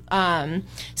on?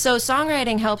 So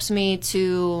songwriting helps me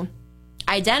to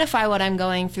identify what I'm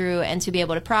going through and to be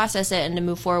able to process it and to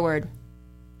move forward.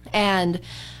 And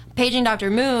Paging Dr.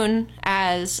 Moon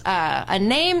as a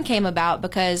name came about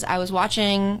because I was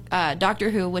watching Doctor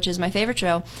Who, which is my favorite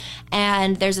show,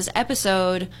 and there's this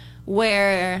episode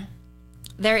where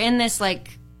they're in this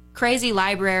like crazy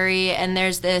library, and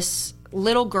there's this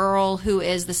little girl who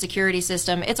is the security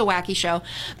system. It's a wacky show,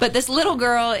 but this little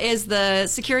girl is the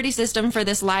security system for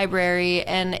this library,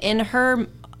 and in her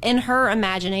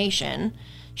imagination,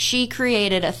 she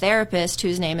created a therapist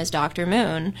whose name is Dr.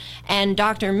 Moon, and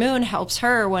Dr. Moon helps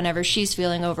her whenever she's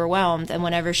feeling overwhelmed and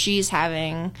whenever she's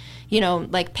having,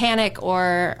 like panic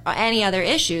or any other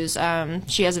issues.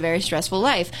 She has a very stressful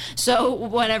life. So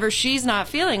whenever she's not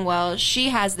feeling well, she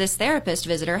has this therapist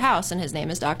visit her house, and his name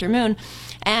is Dr. Moon.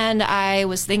 And I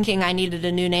was thinking I needed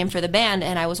a new name for the band,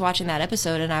 and I was watching that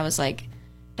episode, and I was like,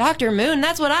 Dr. Moon,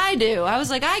 that's what I do. I was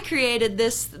like, I created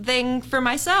this thing for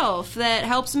myself that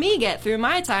helps me get through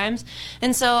my times.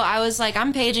 And so I was like,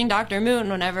 I'm paging Dr. Moon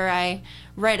whenever I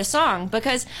write a song,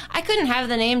 because I couldn't have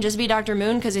the name just be Dr.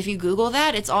 Moon, because if you Google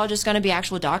that, it's all just going to be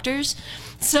actual doctors.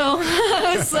 So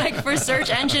I was like, for search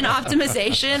engine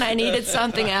optimization, I needed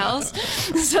something else.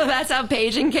 So that's how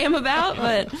paging came about.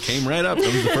 But came right up.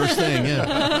 That was the first thing,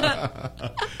 yeah.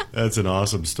 That's an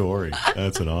awesome story.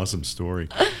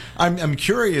 I'm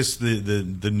curious,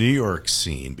 the New York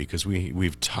scene, because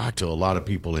we've talked to a lot of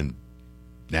people in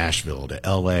Nashville, to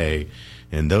L.A.,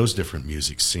 and those different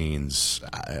music scenes,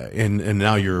 and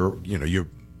now you've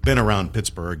been around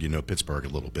Pittsburgh, Pittsburgh a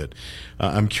little bit.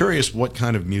 I'm curious what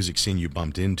kind of music scene you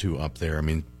bumped into up there. I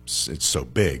mean, it's so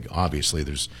big. Obviously,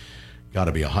 there's got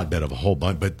to be a hotbed of a whole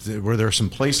bunch. But were there some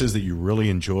places that you really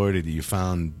enjoyed or that you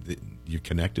found that you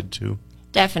connected to?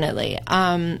 Definitely.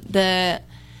 The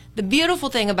beautiful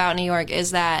thing about New York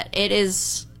is that it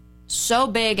is so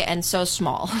big and so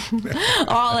small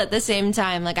all at the same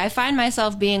time. Like, I find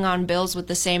myself being on bills with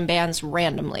the same bands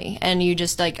randomly, and you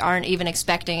just like aren't even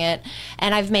expecting it.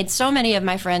 And I've made so many of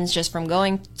my friends just from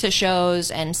going to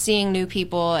shows and seeing new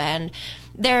people. And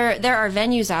there are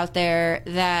venues out there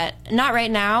that, not right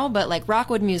now, but like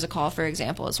Rockwood Music Hall, for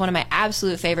example, is one of my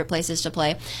absolute favorite places to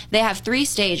play. They have 3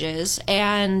 stages,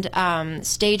 and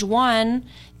stage 1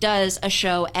 does a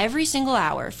show every single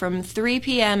hour from 3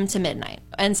 p.m. to midnight,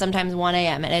 and sometimes 1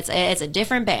 a.m. And it's a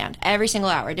different band every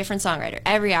single hour, a different songwriter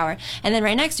every hour. And then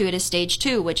right next to it is stage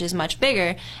 2, which is much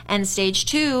bigger. And stage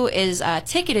 2 is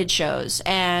ticketed shows,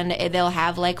 and they'll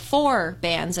have like 4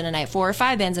 bands in a night, 4 or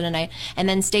 5 bands in a night. And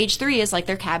then stage 3 is like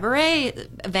their cabaret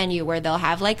venue, where they'll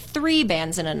have like 3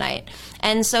 bands in a night.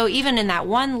 And so even in that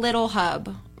one little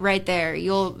hub right there,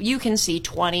 you can see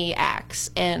 20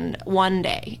 acts in one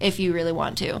day if you really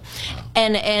want to.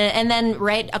 And then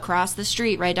right across the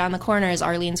street, right down the corner, is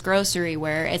Arlene's Grocery,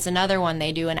 where it's another one.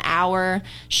 They do an hour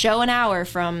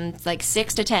from like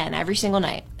 6 to 10 every single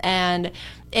night. And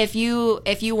if you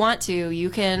want to, you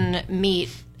can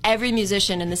meet every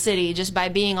musician in the city just by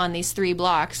being on these 3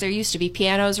 blocks. There used to be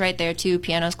pianos right there too.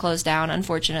 Pianos closed down,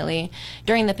 unfortunately,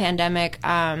 during the pandemic.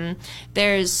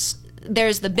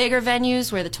 There's the bigger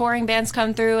venues where the touring bands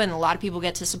come through and a lot of people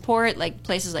get to support, like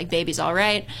places like Baby's All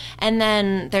Right. And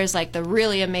then there's like the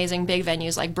really amazing big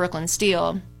venues like Brooklyn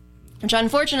Steel, which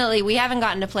unfortunately we haven't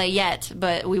gotten to play yet,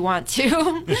 but we want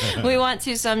to. We want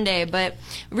to someday. But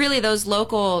really, those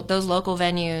local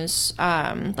venues,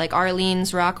 like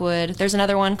Arlene's, Rockwood. There's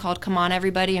another one called Come On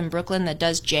Everybody in Brooklyn that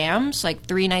does jams like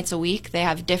 3 nights a week. They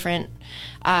have different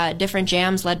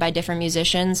jams led by different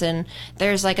musicians, and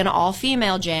there's like an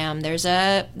all-female jam. There's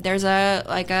a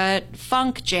like a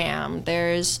funk jam.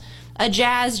 There's a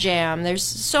jazz jam. There's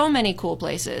so many cool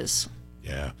places.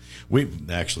 Yeah. We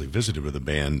actually visited with a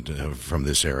band from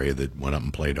this area that went up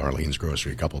and played Arlene's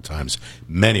Grocery a couple of times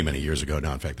many, many years ago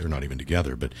now. In fact, they're not even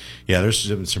together. But, yeah,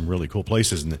 there's some really cool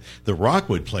places. And the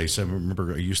Rockwood place, I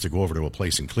remember I used to go over to a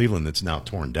place in Cleveland that's now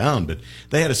torn down, but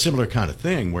they had a similar kind of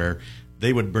thing where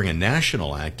they would bring a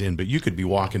national act in, but you could be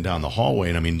walking down the hallway,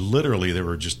 and, I mean, literally there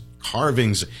were just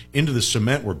carvings into the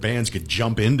cement where bands could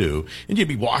jump into, and you'd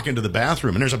be walking to the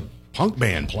bathroom, and there's a punk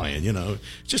band playing,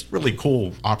 just really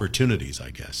cool opportunities, I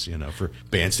guess, for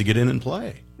bands to get in and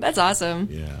play. That's awesome.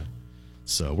 Yeah.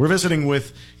 So we're visiting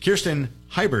with Kirsten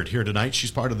Heibert here tonight.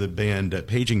 She's part of the band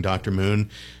Paging Dr. Moon.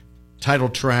 Title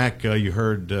track, you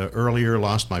heard earlier,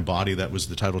 Lost My Body. That was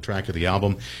the title track of the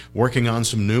album. Working on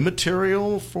some new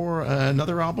material for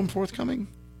another album forthcoming?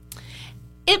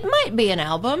 It might be an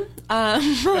album.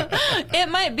 It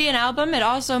might be an album. It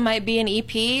also might be an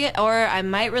EP, or I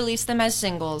might release them as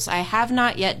singles. I have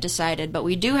not yet decided, but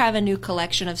we do have a new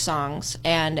collection of songs,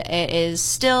 and it is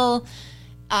still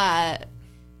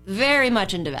very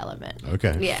much in development.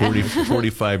 Okay. Yeah.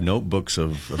 45 notebooks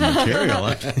of material.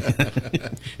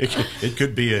 It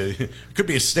could be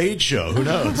a stage show. Who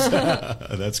knows?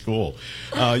 That's cool.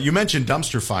 You mentioned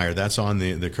Dumpster Fire. That's on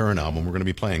the current album. We're going to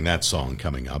be playing that song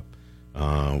coming up.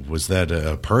 Was that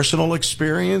a personal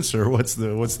experience, or what's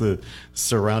the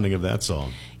surrounding of that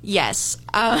song? Yes.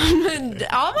 All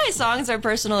my songs are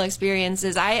personal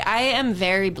experiences. I am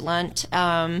very blunt,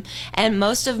 and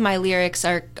most of my lyrics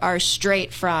are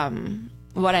straight from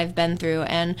what I've been through.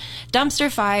 And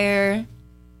Dumpster Fire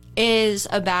is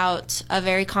about a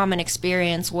very common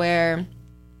experience where,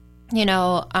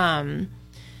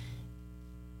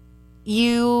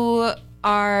 you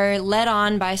are led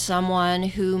on by someone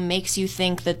who makes you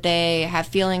think that they have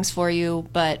feelings for you,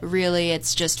 but really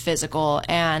it's just physical.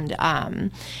 And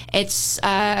it's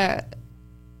Dumpster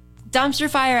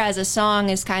Fire as a song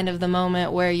is kind of the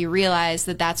moment where you realize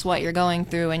that that's what you're going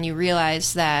through, and you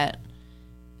realize that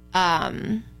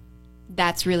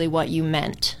that's really what you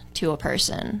meant to a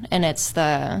person, and it's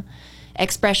the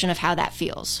expression of how that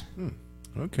feels.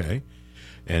 Okay.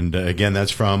 And again, that's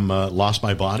from Lost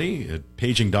My Body,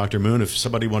 Paging Dr. Moon. If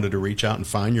somebody wanted to reach out and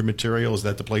find your material, is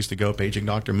that the place to go, Paging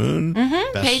Dr. Moon?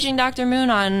 Mm-hmm. Paging Dr. Moon.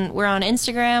 We're on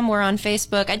Instagram. We're on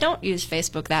Facebook. I don't use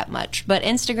Facebook that much, but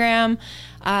Instagram,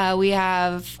 we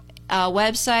have a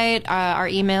website. Our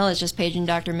email is just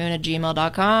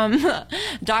pagingdrmoon@gmail.com.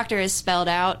 Doctor is spelled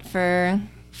out for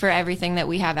everything that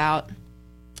we have out.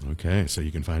 Okay, so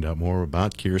you can find out more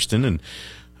about Kirsten, and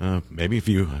maybe if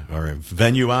you are a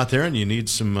venue out there and you need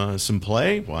some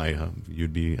play, why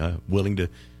you'd be willing to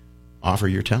offer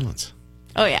your talents.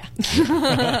 Oh, yeah.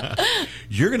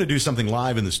 You're going to do something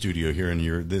live in the studio here,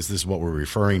 and this is what we're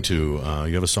referring to.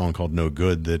 You have a song called No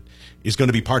Good that is going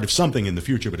to be part of something in the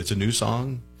future, but it's a new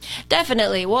song?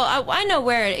 Definitely. Well, I know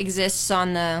where it exists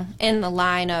in the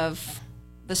line of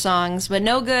the songs, but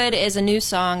No Good is a new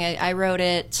song. I wrote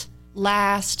it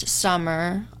last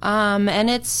summer, and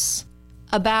it's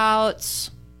about...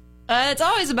 it's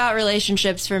always about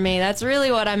relationships for me. That's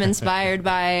really what I'm inspired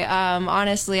by.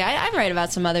 Honestly, I write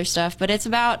about some other stuff, but it's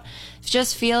about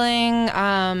just feeling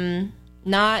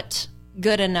not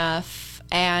good enough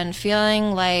and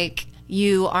feeling like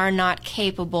you are not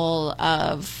capable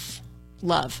of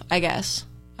love, I guess.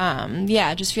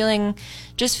 Just feeling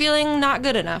not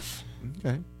good enough.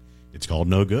 Okay. It's called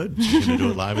No Good. She's going to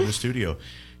do it live in the studio.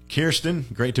 Kirsten,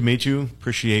 great to meet you.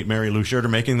 Appreciate Mary Lou Scherder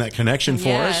making that connection for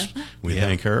us. We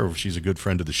thank her. She's a good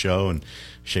friend of the show, and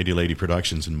Shady Lady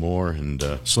Productions and more, and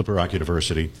Slippery Rock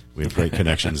University. We have great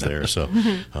connections there. So,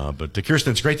 but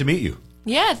Kirsten, it's great to meet you.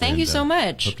 Yeah, thank you so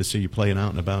much. Hope to see you playing out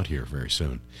and about here very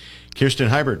soon. Kirsten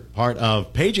Heibert, part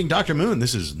of Paging Dr. Moon.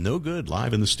 This is No Good,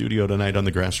 live in the studio tonight on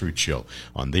the Grassroots Show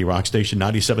on the Rock Station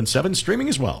 97.7, streaming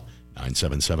as well,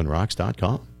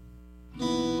 977rocks.com.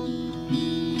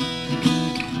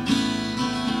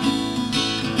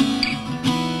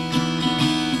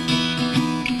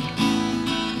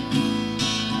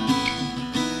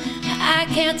 I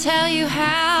can't tell you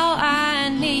how I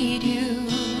need you.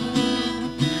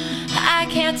 I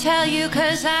can't tell you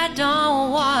 'cause I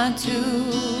don't want to.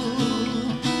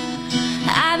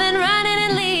 I've been running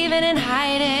and leaving and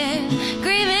hiding,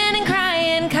 grieving and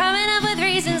crying, coming up with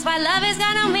reasons why love has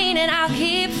got no meaning. I'll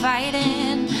keep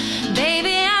fighting.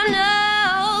 Baby, I'm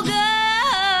no good.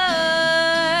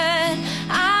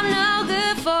 I'm no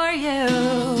good for you.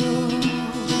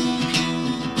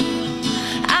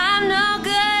 I'm no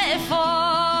good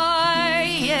for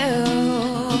you.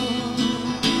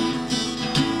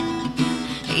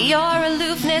 Your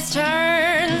aloofness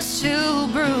turns to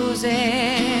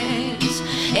bruises.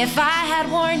 If I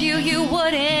had warned you, you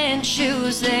wouldn't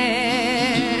choose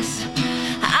this.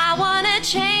 I want to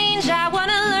change, I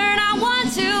want to learn, I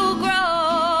want to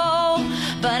grow.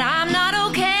 But I'm not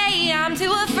okay, I'm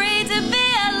too afraid to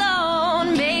be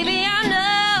alone. Baby, I'm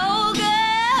no good.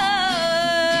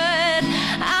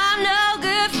 I'm no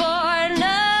good for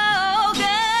no good.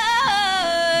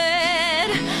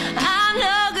 I'm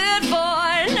no good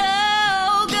for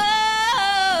no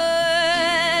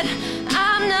good.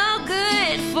 I'm no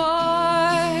good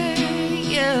for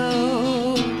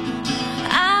you.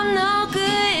 I'm no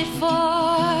good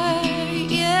for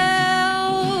you.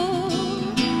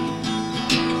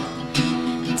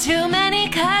 Too many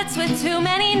cuts with too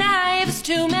many knives,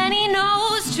 too many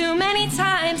no's, too many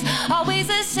times. Always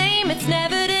the same, it's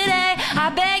never today. I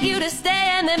beg you to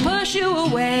stay and then push you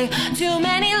away. Too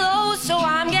many lows, so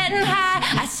I'm getting high.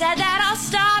 I said that I'll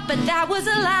stop, but that was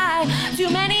a lie. Too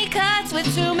many cuts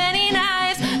with too many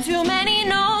knives, too many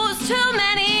no's, too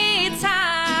many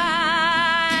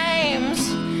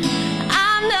times.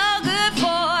 I'm no good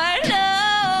for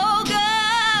no good.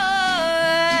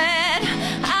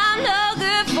 I'm no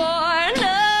good for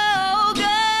no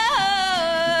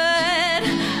good.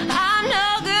 I'm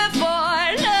no good for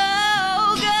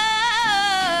no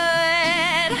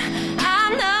good.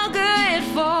 I'm no good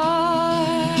for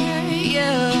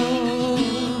you.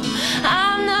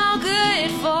 I'm no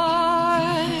good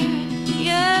for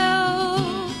you.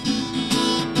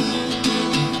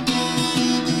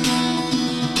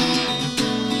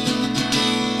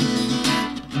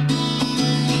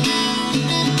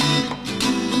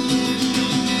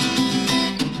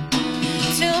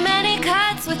 Too many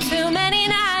cuts with too many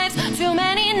knives, too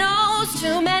many no's,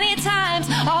 too many times.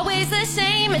 Always the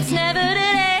same, it's never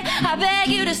today. I beg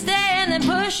you to stay and then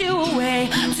push you away.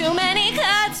 Too many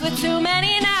cuts with too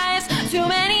many knives, too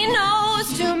many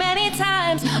no's, too many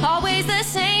times. Always the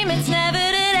same, it's never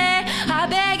today. I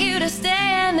beg you to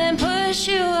stay and then push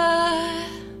you away.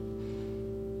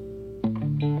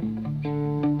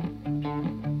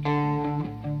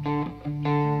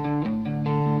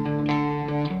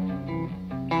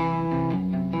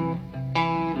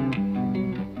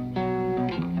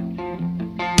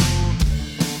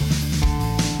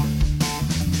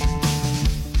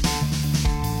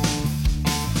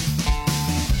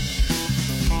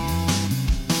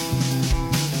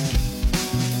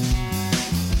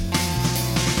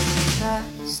 The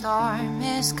storm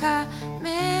is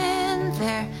coming,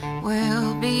 there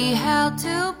will be hell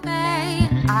to pay.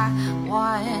 I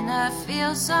wanna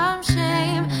feel some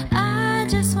shame, I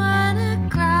just wanna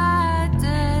cry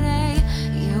today.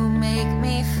 You make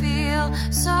me feel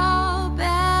so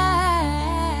bad.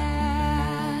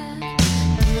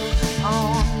 You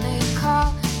only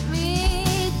call me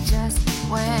just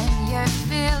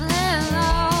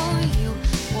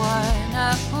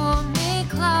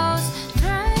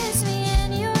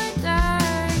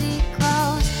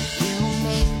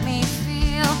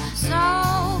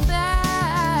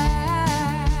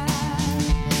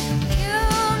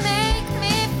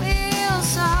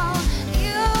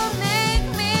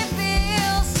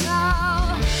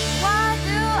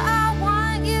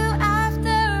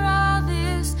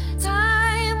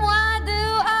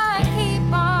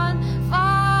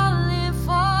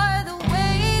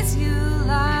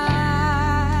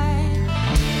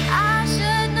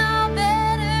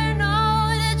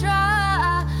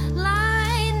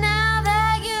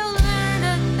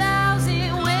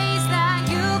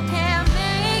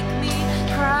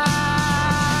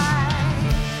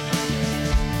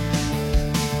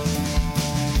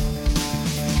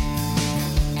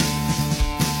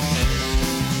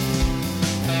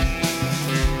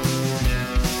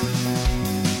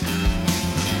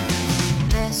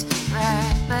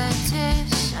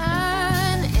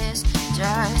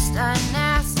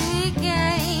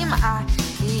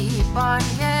keep on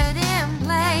getting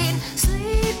played,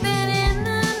 sleeping in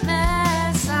the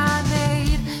mess I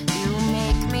made. You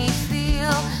make me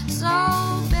feel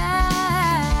so bad.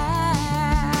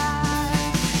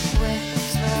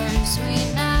 Whisper sweet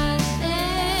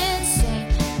nothing, say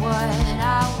what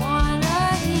I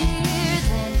wanna hear,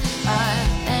 then up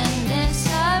and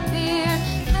disappear,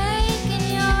 making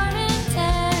your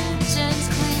intentions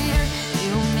clear.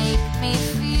 You make me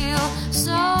feel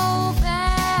so bad.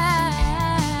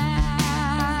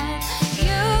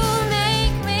 You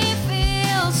make me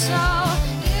feel so.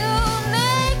 You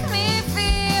make me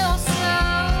feel so.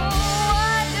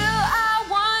 Why do I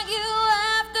want you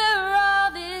after all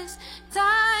this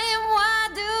time? Why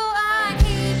do I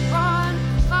keep on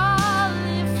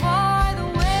falling for the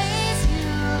ways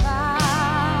you lie?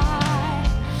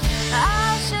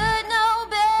 I should know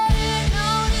better,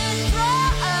 know to draw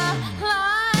a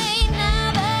line. Now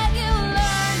that you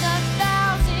learned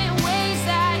 1,000 ways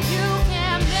that you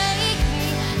can make me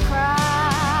cry.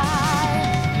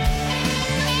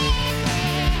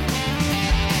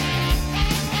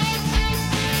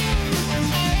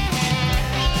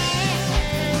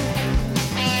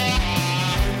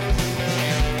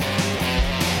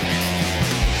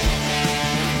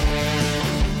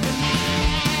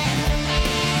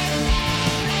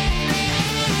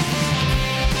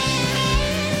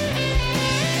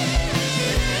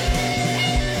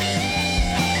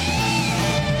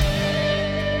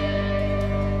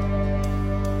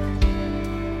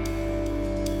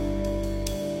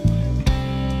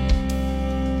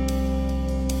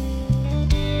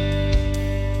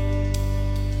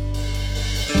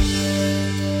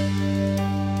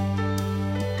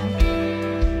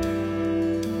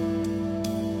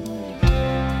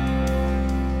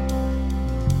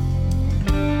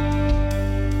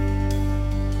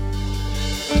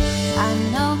 I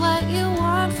know what you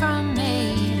want from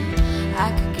me.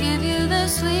 I could give you the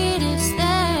sweetest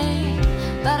thing,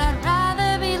 but I'd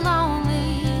rather be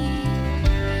lonely.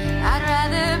 I'd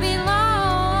rather be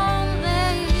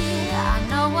lonely. I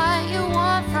know what you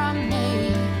want from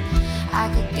me. I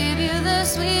could give you the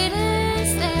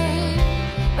sweetest thing,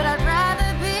 but I'd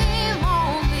rather be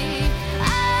lonely.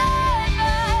 I'd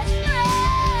much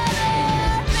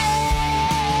rather be.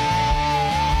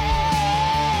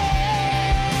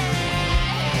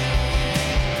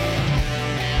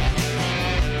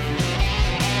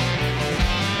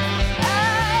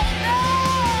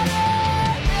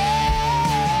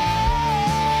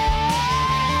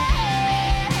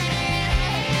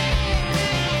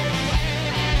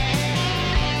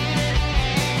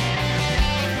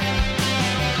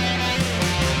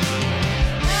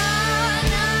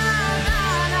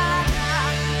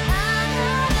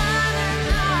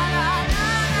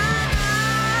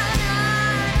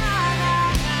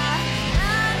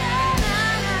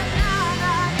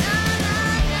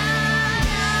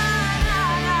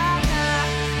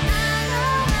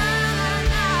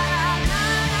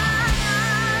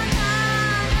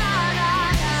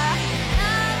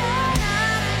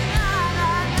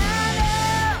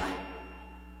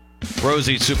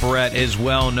 Rosie's Superette is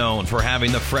well known for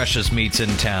having the freshest meats in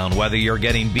town, whether you're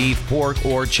getting beef, pork,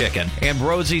 or chicken. And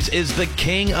Rosie's is the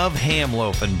king of ham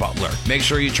loaf in Butler. Make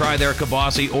sure you try their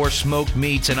kibasi or smoked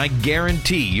meats, and I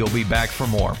guarantee you'll be back for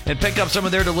more. And pick up some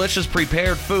of their delicious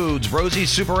prepared foods.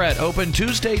 Rosie's Superette, open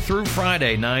Tuesday through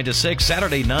Friday, 9 to 6,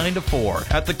 Saturday, 9 to 4.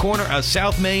 At the corner of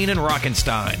South Main and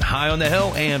Rockenstein. High on the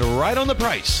hill and right on the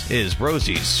price is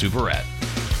Rosie's Superette.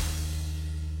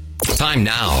 Time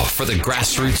now for the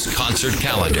Grassroots Concert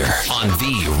Calendar on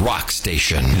the Rock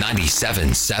Station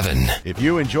 97.7. If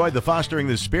you enjoyed the Fostering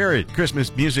the Spirit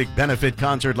Christmas Music Benefit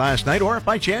Concert last night, or if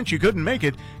by chance you couldn't make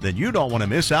it, then you don't want to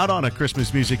miss out on a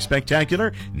Christmas Music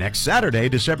Spectacular next Saturday,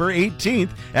 December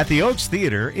 18th at the Oaks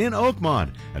Theater in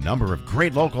Oakmont. A number of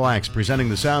great local acts presenting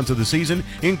the sounds of the season,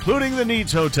 including the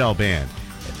Needs Hotel Band.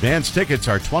 Advance tickets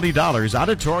are $20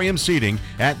 auditorium seating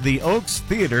at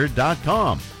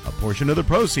theoakstheater.com. A portion of the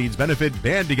proceeds benefit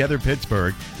Band Together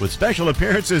Pittsburgh with special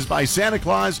appearances by Santa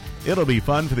Claus. It'll be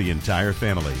fun for the entire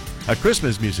family. A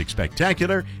Christmas music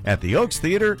spectacular at the Oaks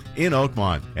Theater in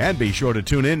Oakmont. And be sure to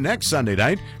tune in next Sunday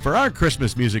night for our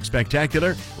Christmas music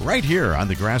spectacular right here on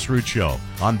The Grassroots Show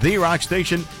on The Rock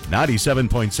Station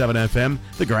 97.7 FM.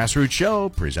 The Grassroots Show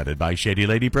presented by Shady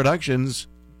Lady Productions.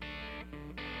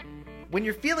 When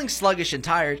you're feeling sluggish and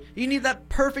tired, you need that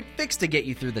perfect fix to get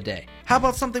you through the day. How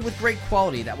about something with great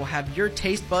quality that will have your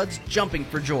taste buds jumping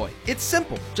for joy? It's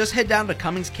simple. Just head down to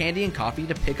Cummings Candy and Coffee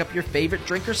to pick up your favorite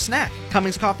drink or snack.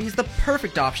 Cummings Coffee is the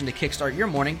perfect option to kickstart your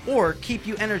morning or keep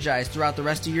you energized throughout the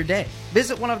rest of your day.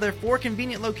 Visit one of their 4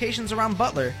 convenient locations around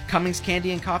Butler. Cummings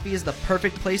Candy and Coffee is the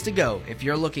perfect place to go if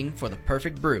you're looking for the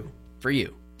perfect brew for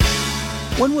you.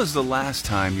 When was the last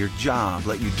time your job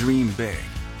let you dream big,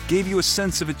 gave you a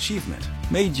sense of achievement,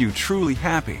 made you truly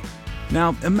happy?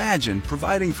 Now imagine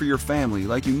providing for your family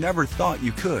like you never thought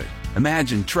you could.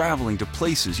 Imagine traveling to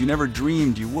places you never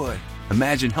dreamed you would.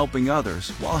 Imagine helping others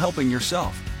while helping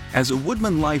yourself. As a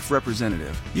Woodman Life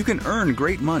representative, you can earn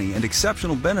great money and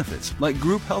exceptional benefits like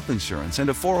group health insurance and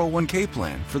a 401k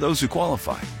plan for those who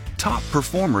qualify. Top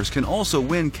performers can also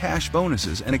win cash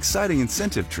bonuses and exciting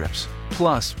incentive trips.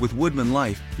 Plus, with Woodman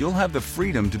Life, you'll have the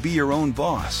freedom to be your own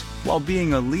boss while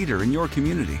being a leader in your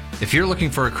community. If you're looking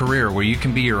for a career where you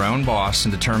can be your own boss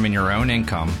and determine your own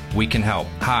income, we can help.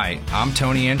 Hi, I'm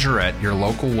Tony Angerette, your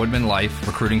local Woodman Life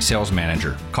recruiting sales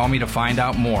manager. Call me to find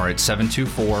out more at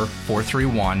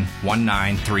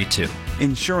 724-431-1932.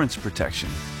 Insurance protection,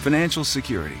 financial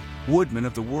security. Woodman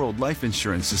of the World Life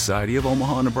Insurance Society of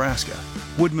Omaha, Nebraska.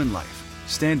 Woodman Life,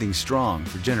 standing strong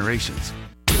for generations.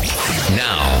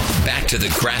 Now, back to the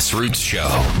Grassroots Show,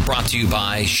 brought to you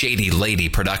by Shady Lady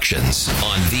Productions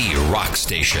on The Rock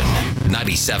Station,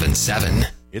 97.7.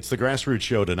 It's the Grassroots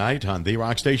Show tonight on The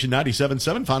Rock Station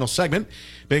 97.7. Final segment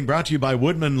being brought to you by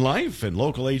Woodman Life and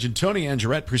local agent Tony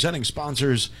Angerette, presenting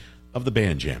sponsors of the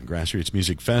Band Jam Grassroots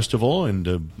Music Festival.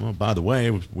 And well, by the way,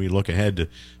 we look ahead to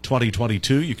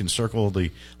 2022. You can circle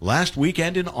the last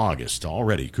weekend in August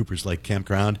already. Coopers Lake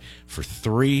Campground for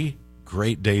 3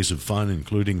 great days of fun,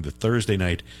 including the Thursday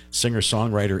night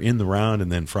singer-songwriter in the round, and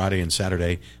then Friday and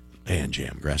Saturday Band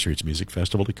Jam Grassroots Music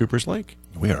Festival at Coopers Lake.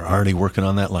 We are already working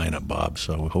on that lineup, Bob,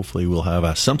 so hopefully we'll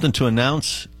have something to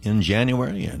announce in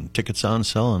January and tickets on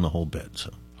sale and the whole bit.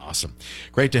 So awesome.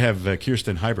 Great to have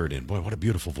Kirsten Heibert in. Boy, what a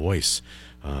beautiful voice.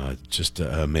 Just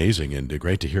amazing, and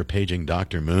great to hear paging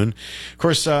Dr. Moon. Of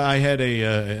course, I had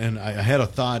a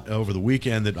thought over the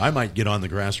weekend that I might get on the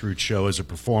Grassroots Show as a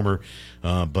performer,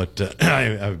 but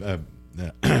I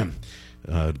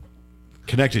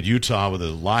connected Utah with a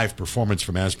live performance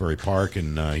from Asbury Park,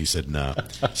 and he said, "No,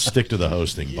 stick to the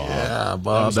hosting, Bob." Yeah,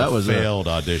 Bob, that was a failed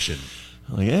audition.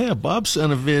 Yeah, Bob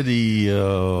sent a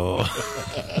video.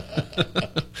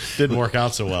 Didn't work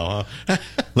out so well, huh?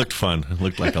 Looked fun. It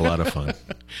looked like a lot of fun.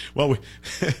 Well,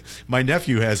 my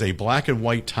nephew has a black and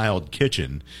white tiled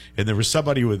kitchen, and there was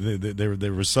somebody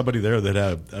there was somebody there that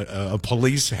had a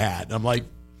police hat. And I'm like,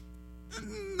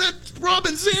 that's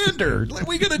Robin Zander.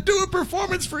 We're going to do a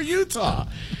performance for Utah.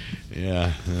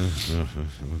 Yeah,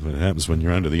 what happens when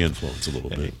you're under the influence a little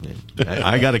bit.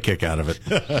 I got a kick out of it.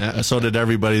 So did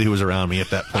everybody who was around me at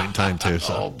that point in time, too.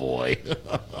 So. Oh, boy.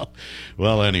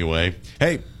 Well, anyway.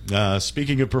 Hey,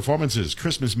 speaking of performances,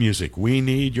 Christmas music, we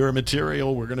need your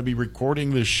material. We're going to be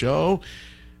recording this show.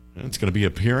 It's going to be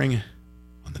appearing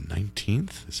on the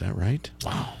 19th. Is that right?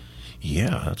 Wow.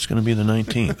 Yeah, that's going to be the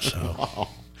 19th. So. Wow.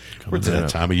 We're at that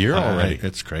time of year already.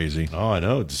 It's crazy. Oh, I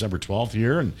know. December 12th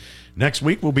here. And next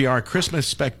week will be our Christmas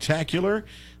Spectacular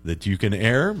that you can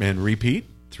air and repeat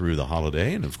through the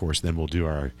holiday. And, of course, then we'll do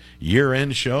our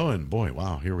year-end show. And, boy,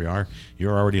 wow, here we are.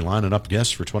 You're already lining up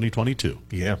guests for 2022.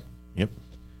 Yeah. Yep.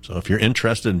 So if you're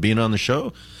interested in being on the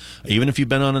show, even if you've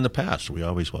been on in the past, we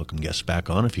always welcome guests back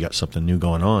on. If you got something new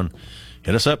going on,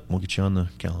 hit us up. We'll get you on the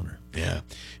calendar. Yeah,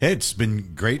 it's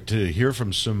been great to hear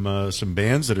from some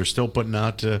bands that are still putting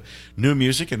out new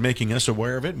music and making us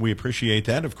aware of it. We appreciate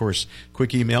that. Of course,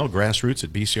 quick email,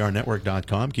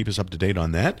 grassroots@bcrnetwork.com. Keep us up to date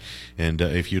on that. And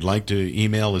if you'd like to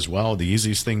email as well, the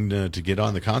easiest thing to get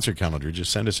on the concert calendar,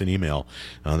 just send us an email.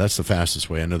 That's the fastest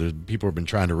way. I know that people have been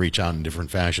trying to reach out in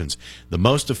different fashions. The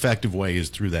most effective way is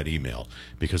through that email,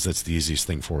 because that's the easiest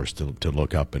thing for us to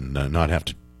look up and not have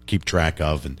to keep track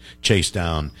of and chase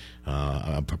down.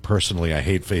 Personally, I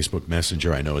hate Facebook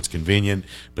Messenger. I know it's convenient,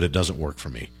 but it doesn't work for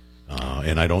me.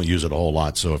 And I don't use it a whole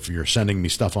lot. So if you're sending me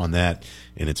stuff on that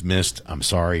and it's missed, I'm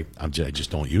sorry. I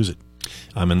just don't use it.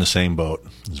 I'm in the same boat.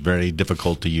 It's very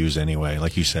difficult to use anyway,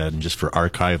 like you said, and just for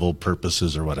archival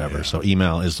purposes or whatever. Yeah. So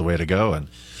email is the way to go. And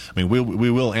I mean, we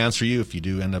will answer you if you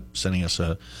do end up sending us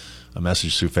a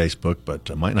message through Facebook, but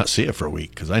I might not see it for a week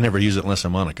because I never use it unless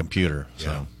I'm on a computer.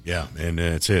 So. Yeah, and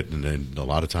that's it. And a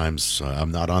lot of times I'm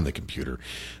not on the computer.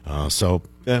 So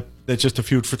that's just a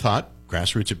food for thought.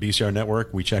 Grassroots at BCR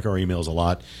Network. We check our emails a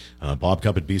lot. Bob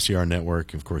Cup at BCR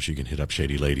Network. Of course, you can hit up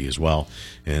Shady Lady as well.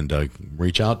 And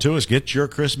reach out to us. Get your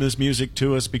Christmas music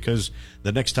to us, because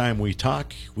the next time we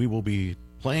talk, we will be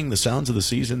playing the sounds of the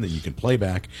season that you can play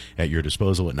back at your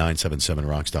disposal at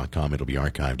 977rocks.com. It'll be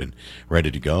archived and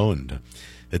ready to go. And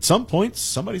at some point,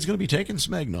 somebody's going to be taking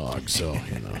some eggnog. So,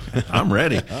 I'm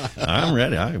ready. I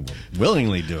will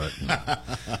willingly do it.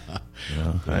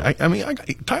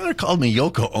 Tyler called me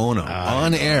Yoko Ono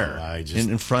on air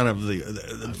in front of the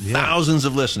thousands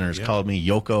of listeners. Called me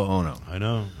Yoko Ono. I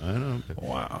know.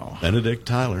 Wow. Benedict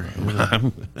Tyler.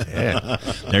 Yeah.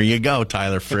 There you go,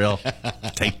 Tyler Frill.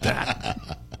 Take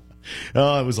that.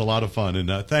 Oh, it was a lot of fun,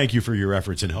 and thank you for your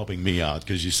efforts in helping me out,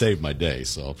 because you saved my day,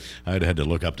 so I had to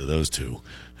look up to those two.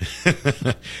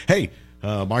 Hey,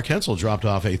 Mark Hensel dropped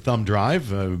off a thumb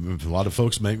drive. A lot of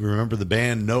folks may remember the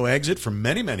band No Exit from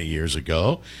many, many years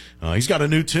ago. He's got a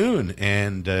new tune,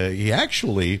 and he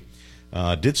actually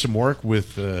did some work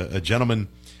with a gentleman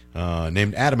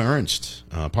named Adam Ernst,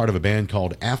 part of a band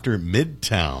called After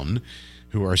Midtown,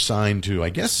 who are signed to, I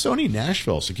guess, Sony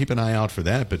Nashville, so keep an eye out for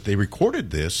that. But they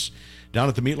recorded this down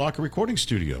at the Meat Locker Recording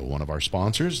Studio, one of our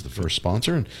sponsors, the first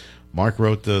sponsor. And Mark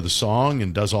wrote the song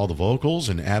and does all the vocals,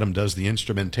 and Adam does the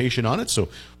instrumentation on it. So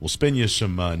we'll spin you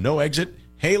some No Exit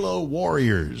Halo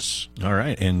Warriors. All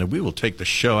right, and we will take the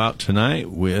show out tonight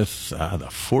with the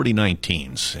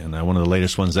 4019s. And one of the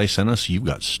latest ones they sent us, You've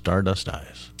Got Stardust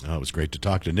Eyes. Oh, it was great to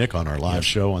talk to Nick on our live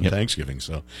show on Thanksgiving.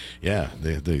 So, yeah,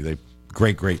 they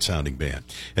great sounding band.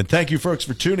 And thank you, folks,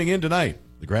 for tuning in tonight.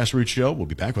 The Grassroots Show. We'll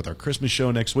be back with our Christmas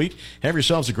show next week. Have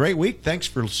yourselves a great week. Thanks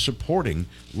for supporting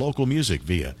local music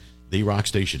via the Rock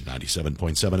Station 97.7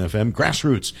 FM.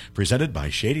 Grassroots, presented by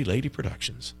Shady Lady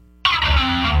Productions.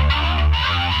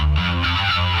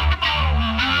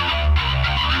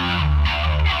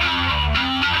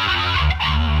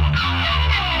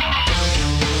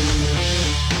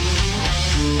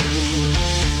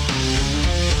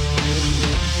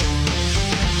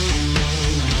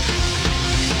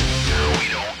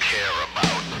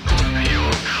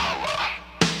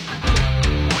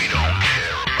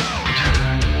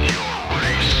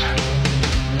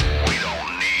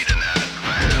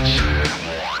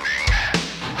 Warning.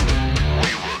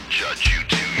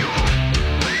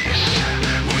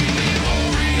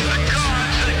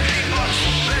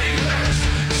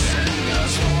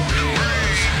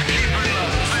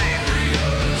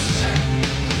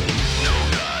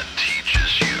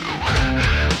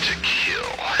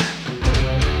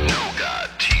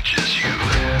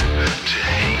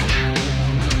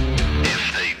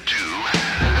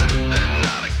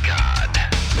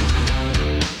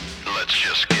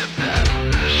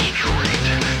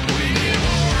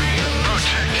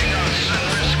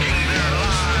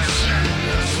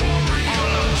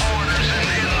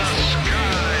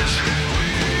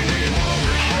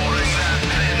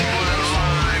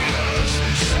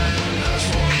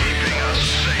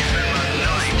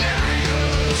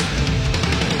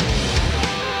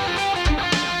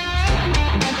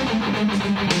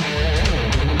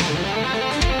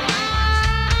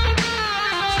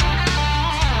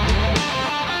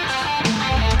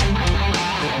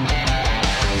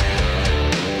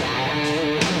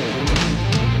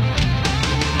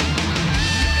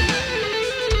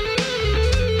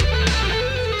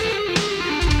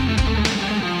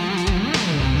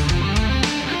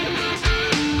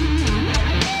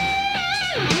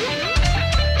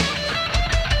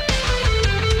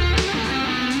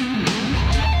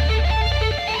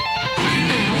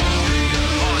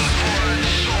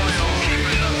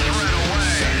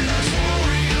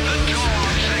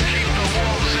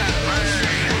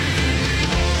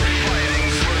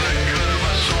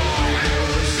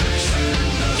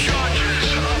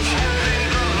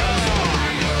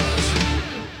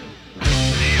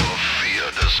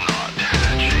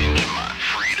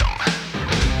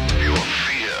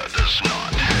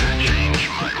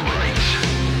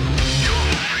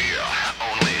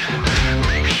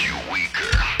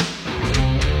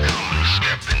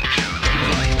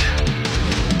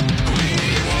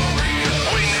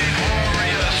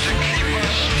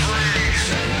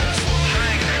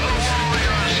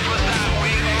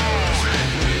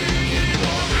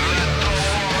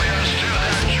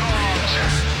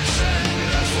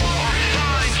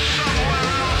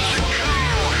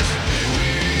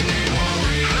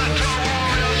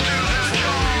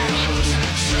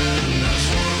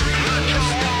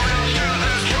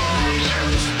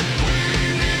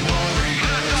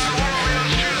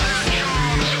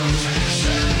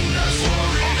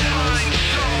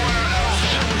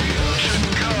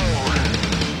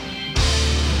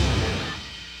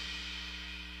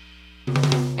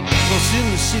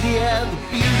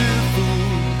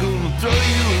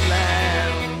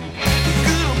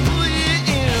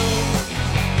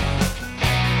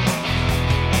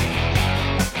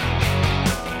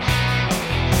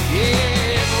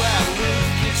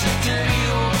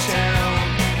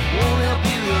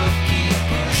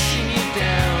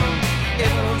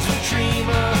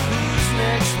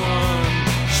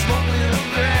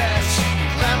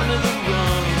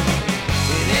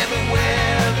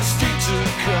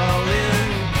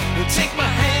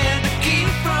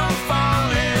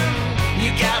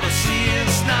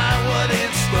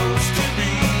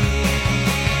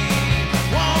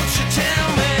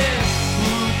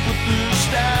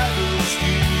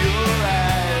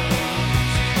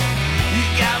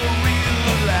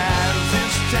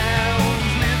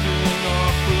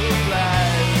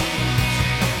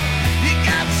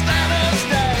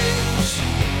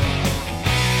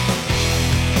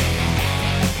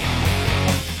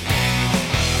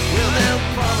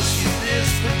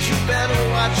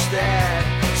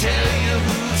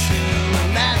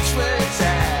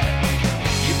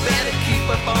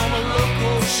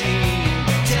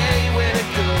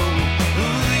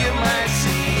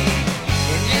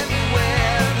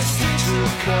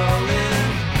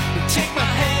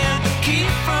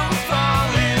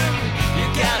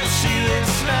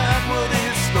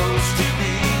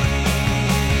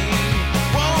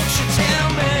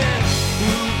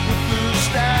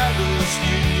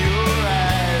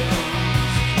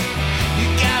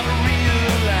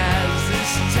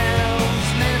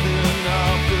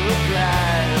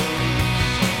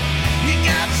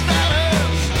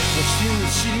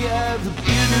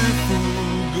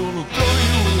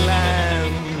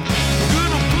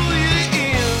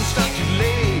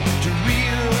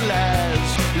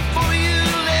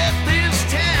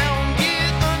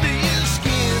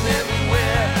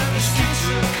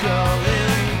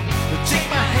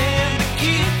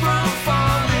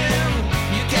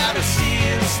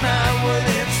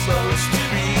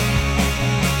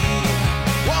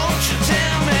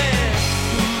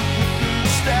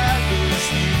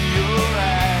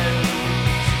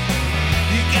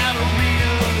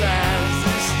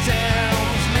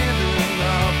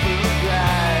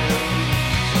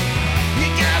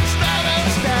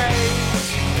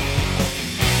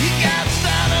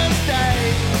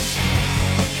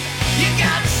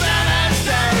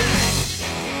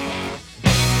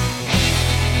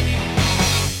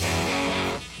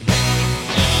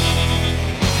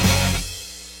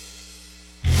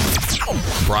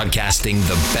 broadcasting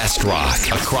the best rock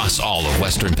across all of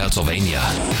Western Pennsylvania.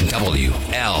 WLER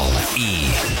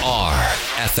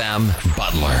FM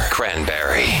Butler,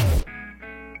 Cranberry.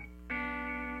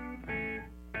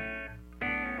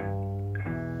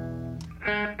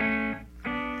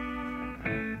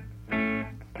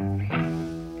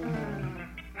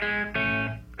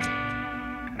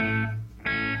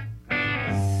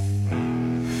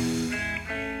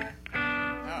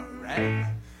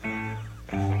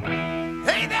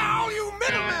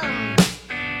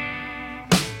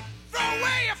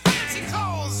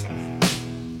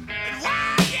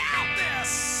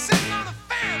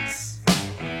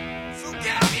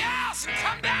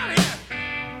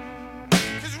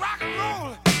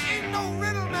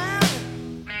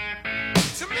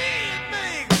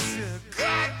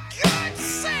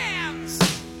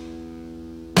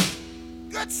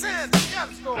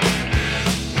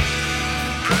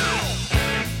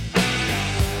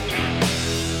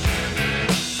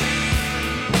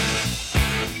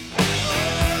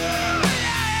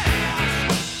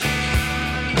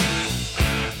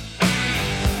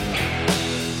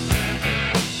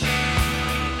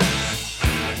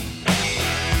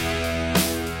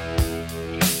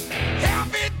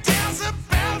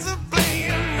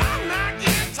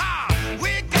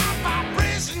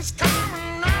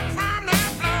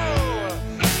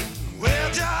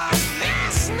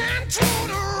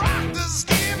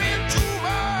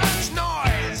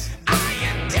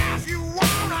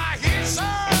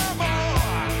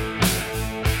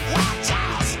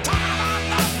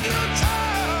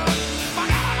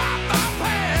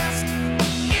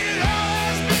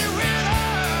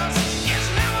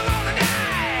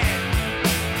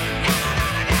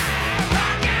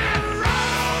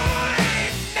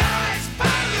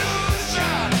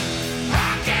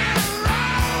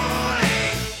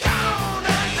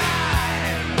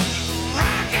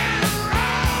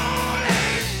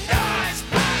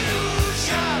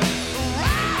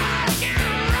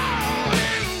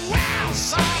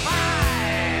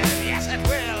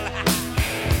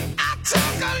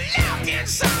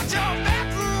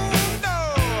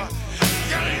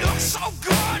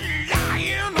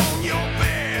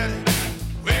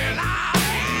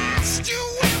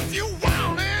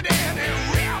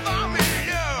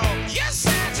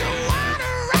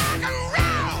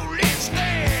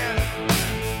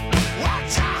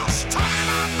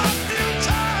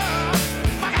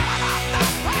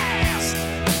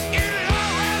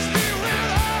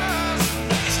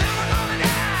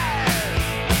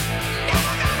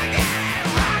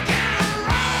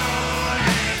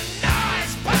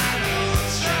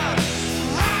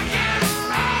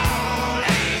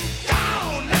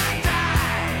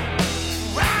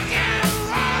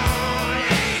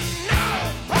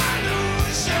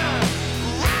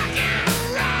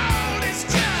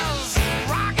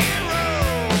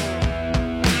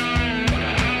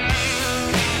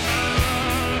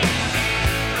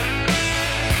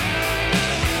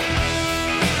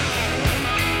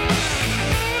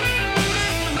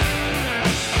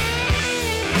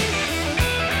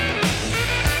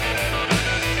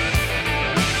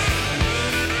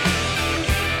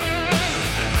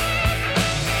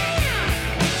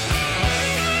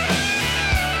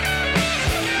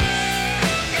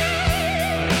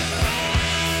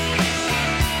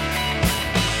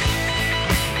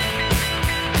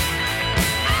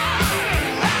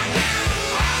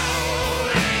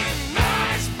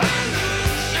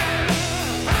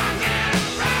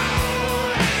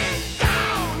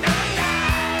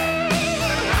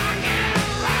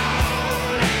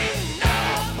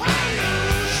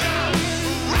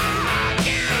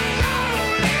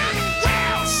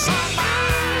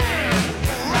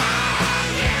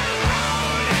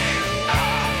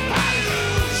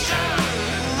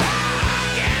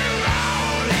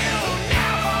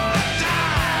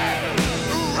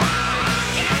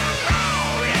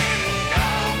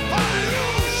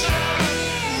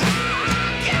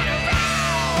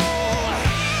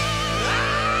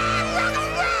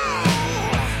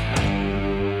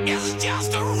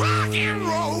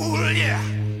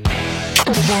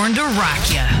 Born to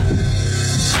rock ya.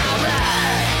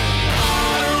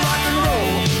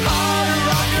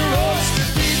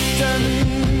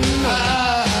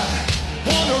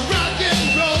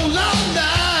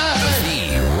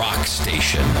 The Rock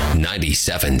Station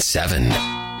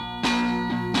 97.7.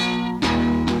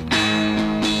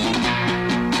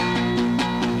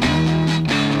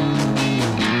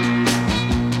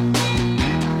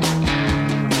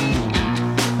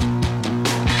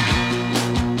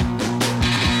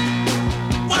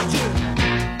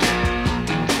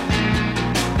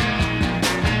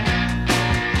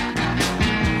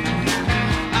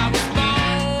 I was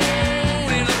born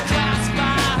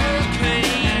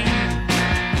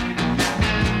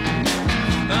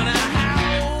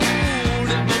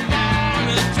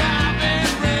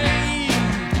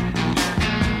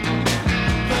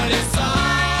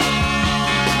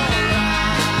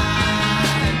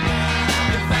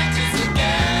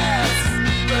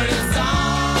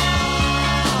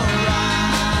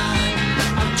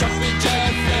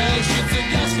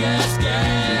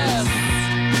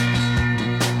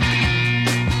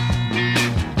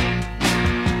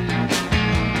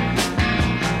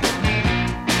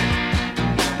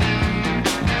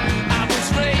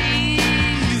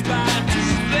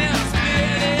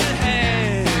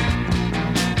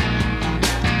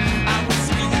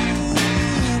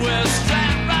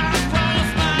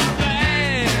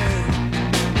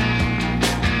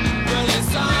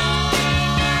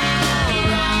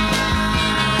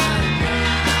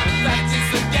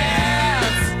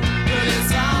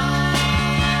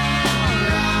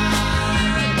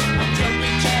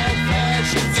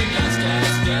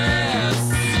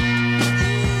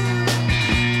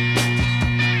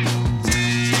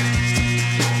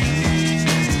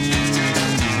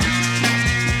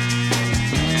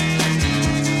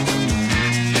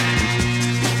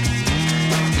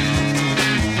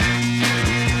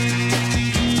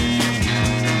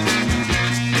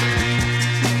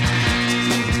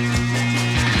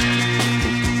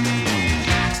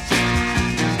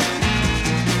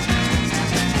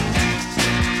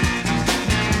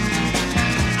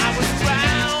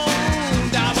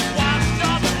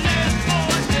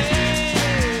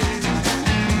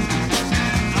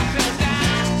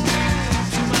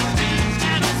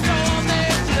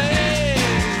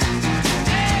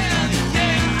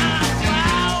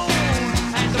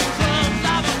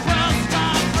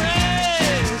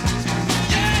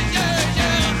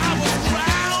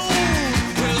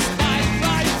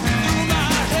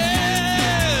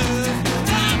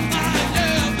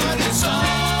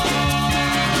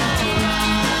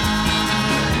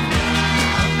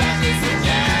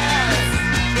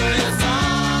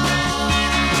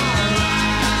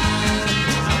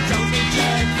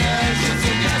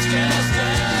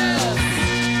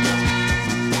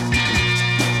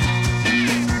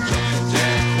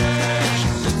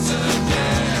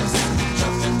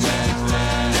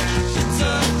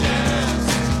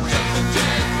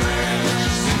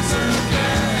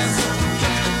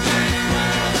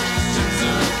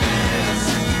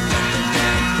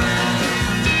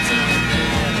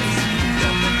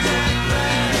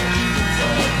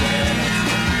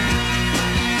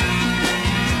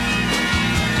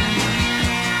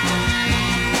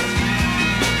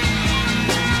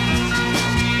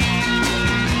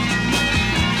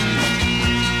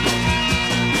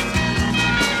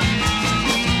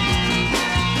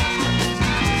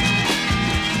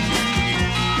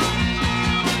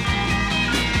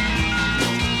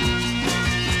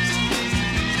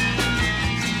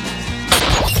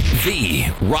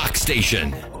Rock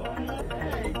Station.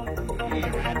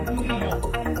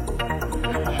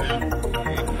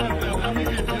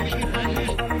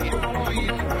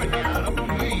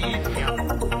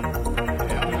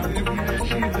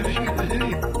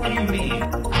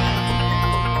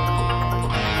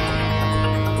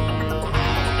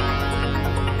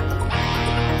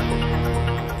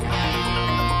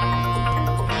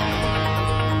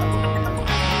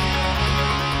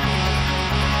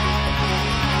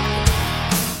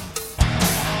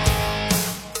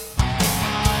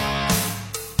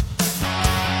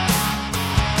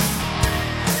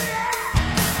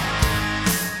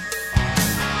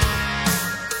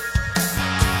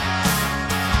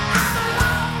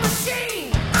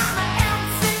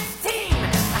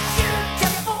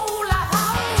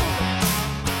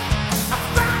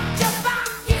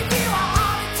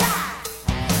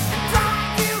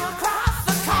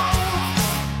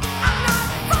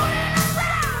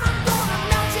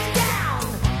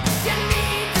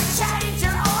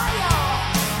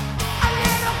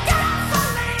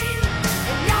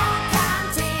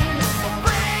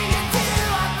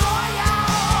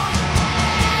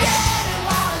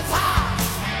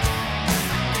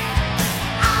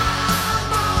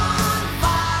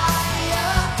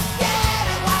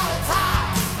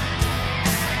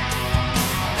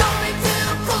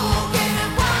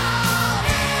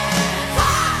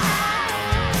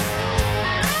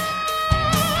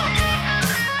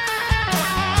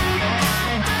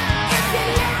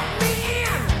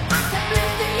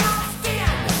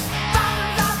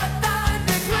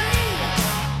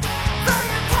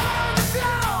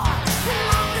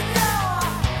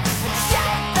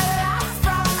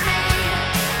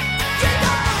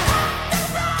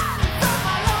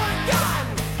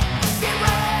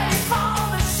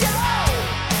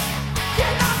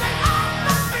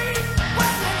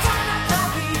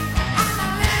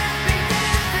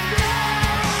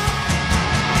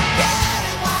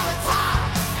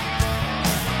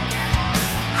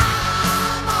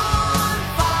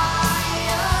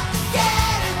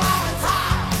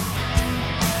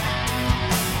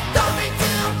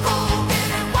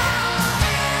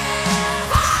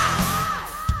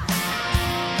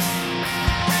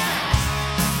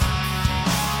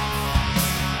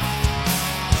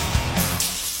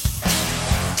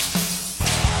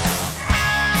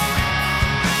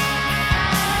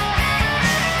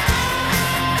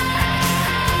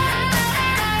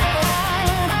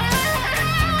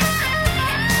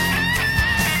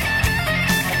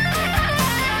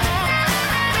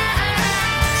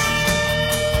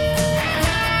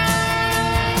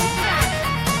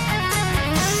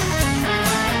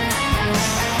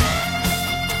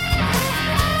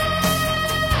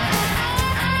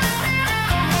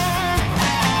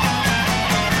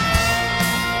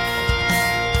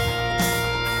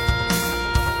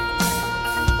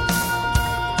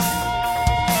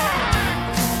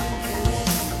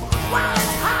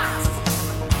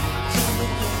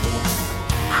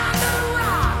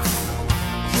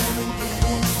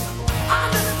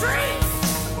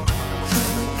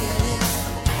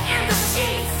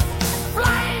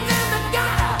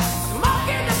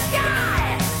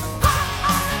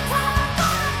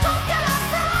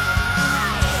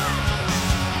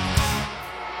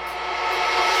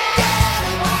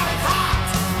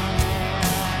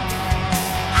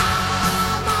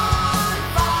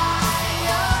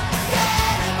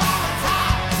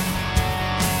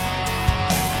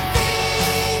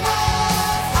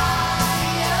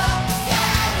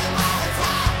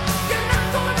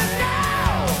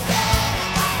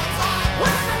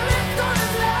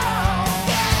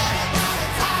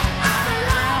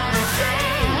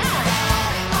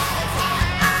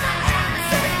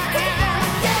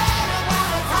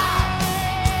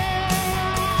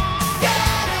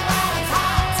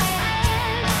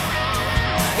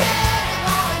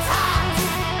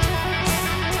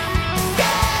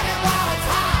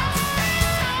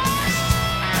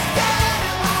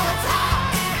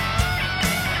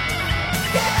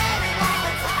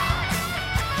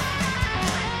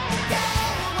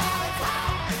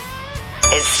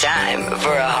 It's time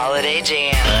for a holiday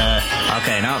jam.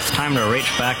 Okay, now it's time to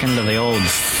reach back into the old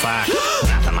sack.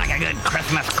 Nothing like a good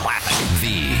Christmas classic.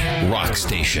 The Rock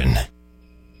Station.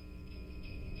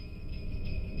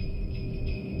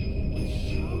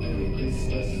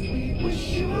 Wish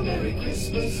you a Merry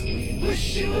Christmas. We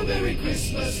wish you a Merry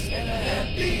Christmas and a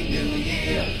Happy New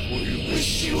Year. We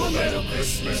wish you a Merry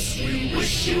Christmas. We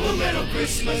wish you a Merry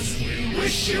Christmas. We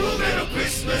wish you a Merry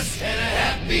Christmas and a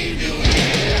Happy New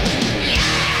Year.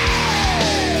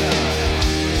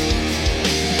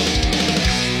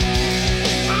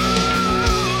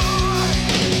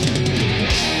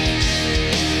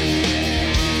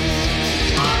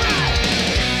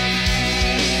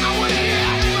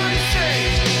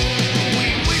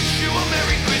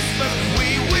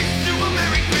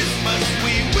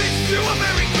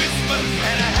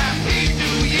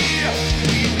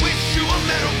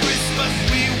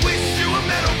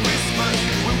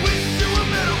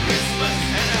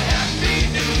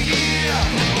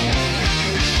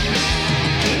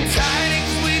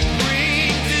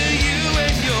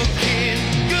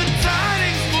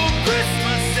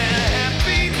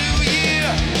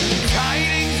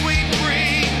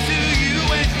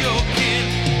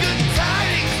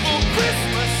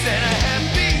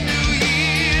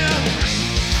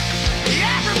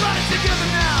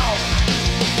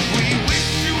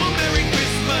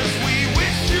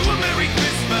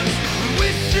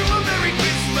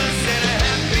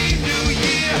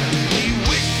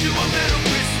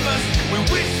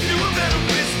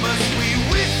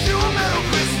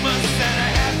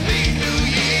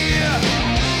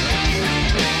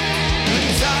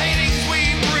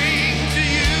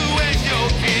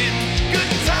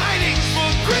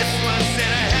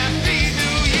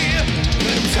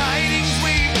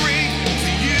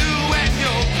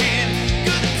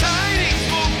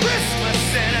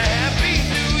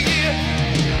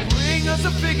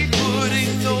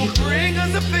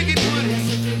 us a figgy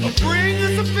pudding. Oh, bring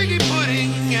us a figgy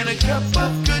pudding and a cup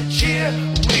of good cheer.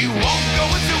 We won't go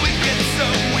until we get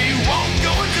some. We won't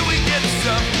go until we get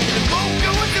some. We won't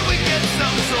go until we get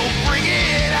some. So bring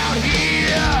it out here.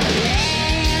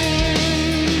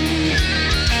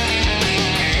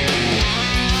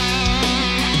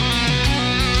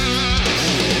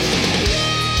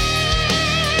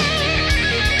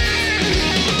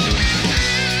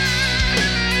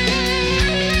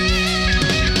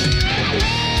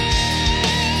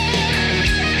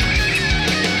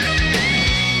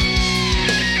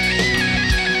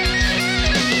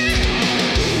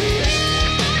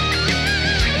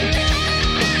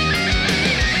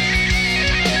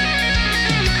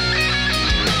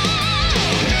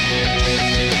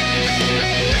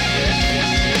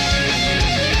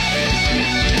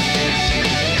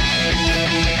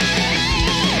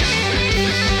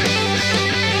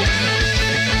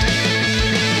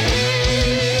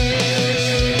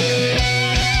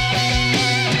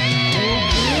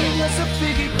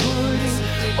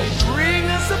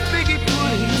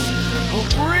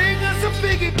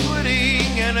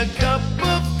 A cup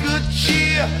of good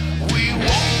cheer. We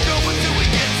won't go until we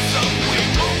get some. We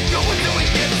won't go until we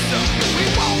get some. We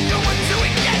won't go until we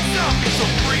get some. So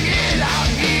bring it out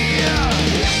here.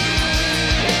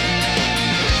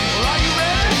 Well, are you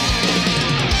ready?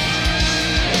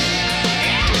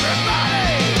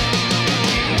 Everybody!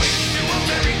 We wish you a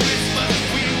Merry Christmas.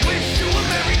 We wish you a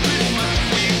Merry Christmas.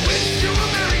 We wish you a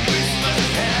Merry Christmas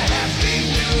and a Happy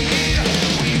New Year.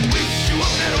 We wish you a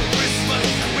Merry Christmas.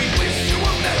 We wish you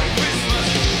a Merry Christmas.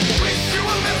 Wish you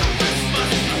a Merry Christmas.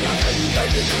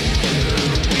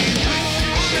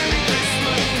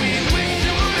 We wish you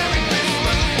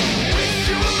a Merry Christmas. We wish you a Merry Christmas. Wish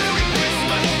you a Merry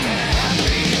Christmas and a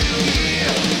Happy New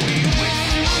Year. We wish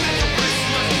you a Merry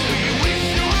Christmas. We wish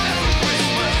you a Merry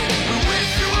Christmas. We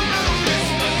wish you a Merry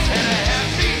Christmas and a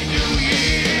Happy New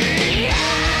Year.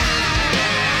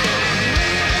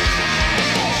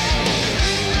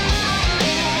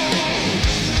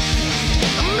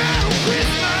 Merry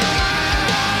Christmas.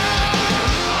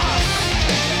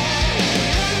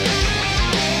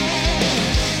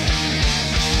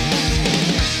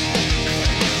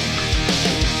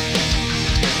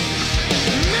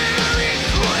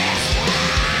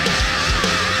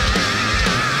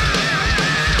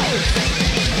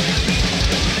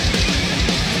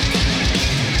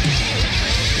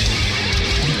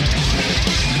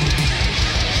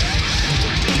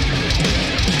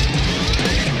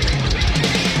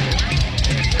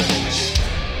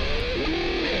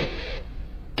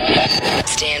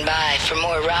 Stand by for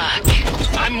more rock.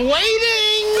 I'm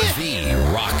waiting. The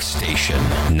Rock Station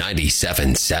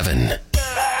 97.7.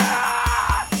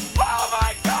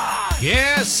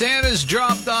 Yeah, Santa's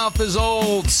dropped off his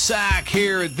old sack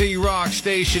here at the Rock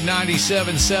Station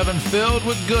 97.7, filled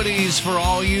with goodies for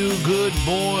all you good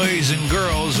boys and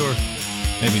girls, or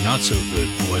maybe not so good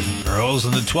boys and girls,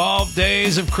 in the 12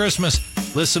 days of Christmas.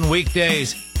 Listen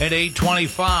weekdays at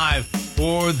 8:25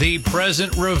 for the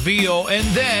present reveal, and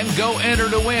then go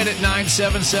enter to win at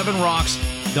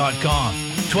 977rocks.com.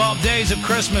 12 Days of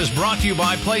Christmas brought to you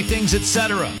by Playthings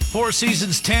Etc., Four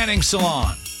Seasons Tanning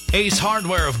Salon, Ace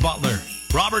Hardware of Butler,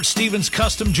 Robert Stevens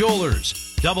Custom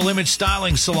Jewelers, Double Image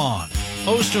Styling Salon,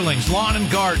 Osterling's Lawn and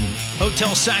Garden, Hotel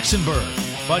Saxonburg,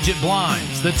 Budget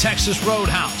Blinds, the Texas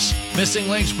Roadhouse, Missing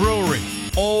Links Brewery,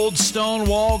 Old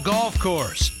Stonewall Golf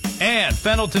Course, and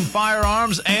Fenelton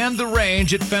Firearms and the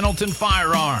range at Fenelton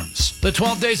Firearms. The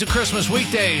 12 Days of Christmas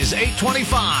weekdays,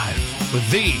 8:25, with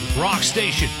the Rock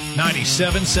Station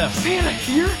 97.7. Santa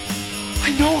here?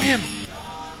 I know him.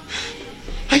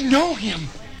 I know him.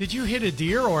 Did you hit a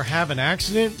deer or have an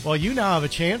accident? Well, you now have a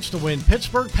chance to win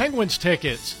Pittsburgh Penguins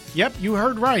tickets. Yep, you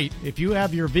heard right. If you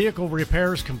have your vehicle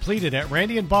repairs completed at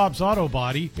Randy and Bob's Auto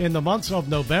Body in the months of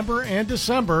November and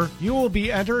December, you will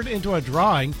be entered into a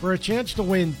drawing for a chance to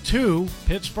win 2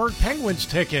 Pittsburgh Penguins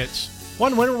tickets.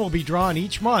 One winner will be drawn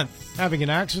each month. Having an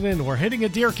accident or hitting a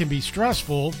deer can be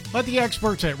stressful. Let the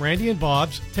experts at Randy and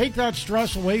Bob's take that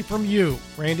stress away from you.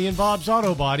 Randy and Bob's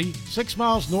Auto Body, 6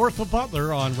 miles north of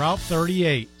Butler on Route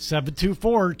 38,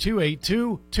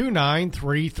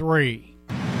 724-282-2933.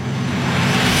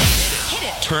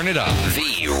 Turn it up.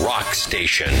 The Rock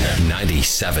Station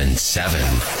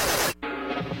 97.7.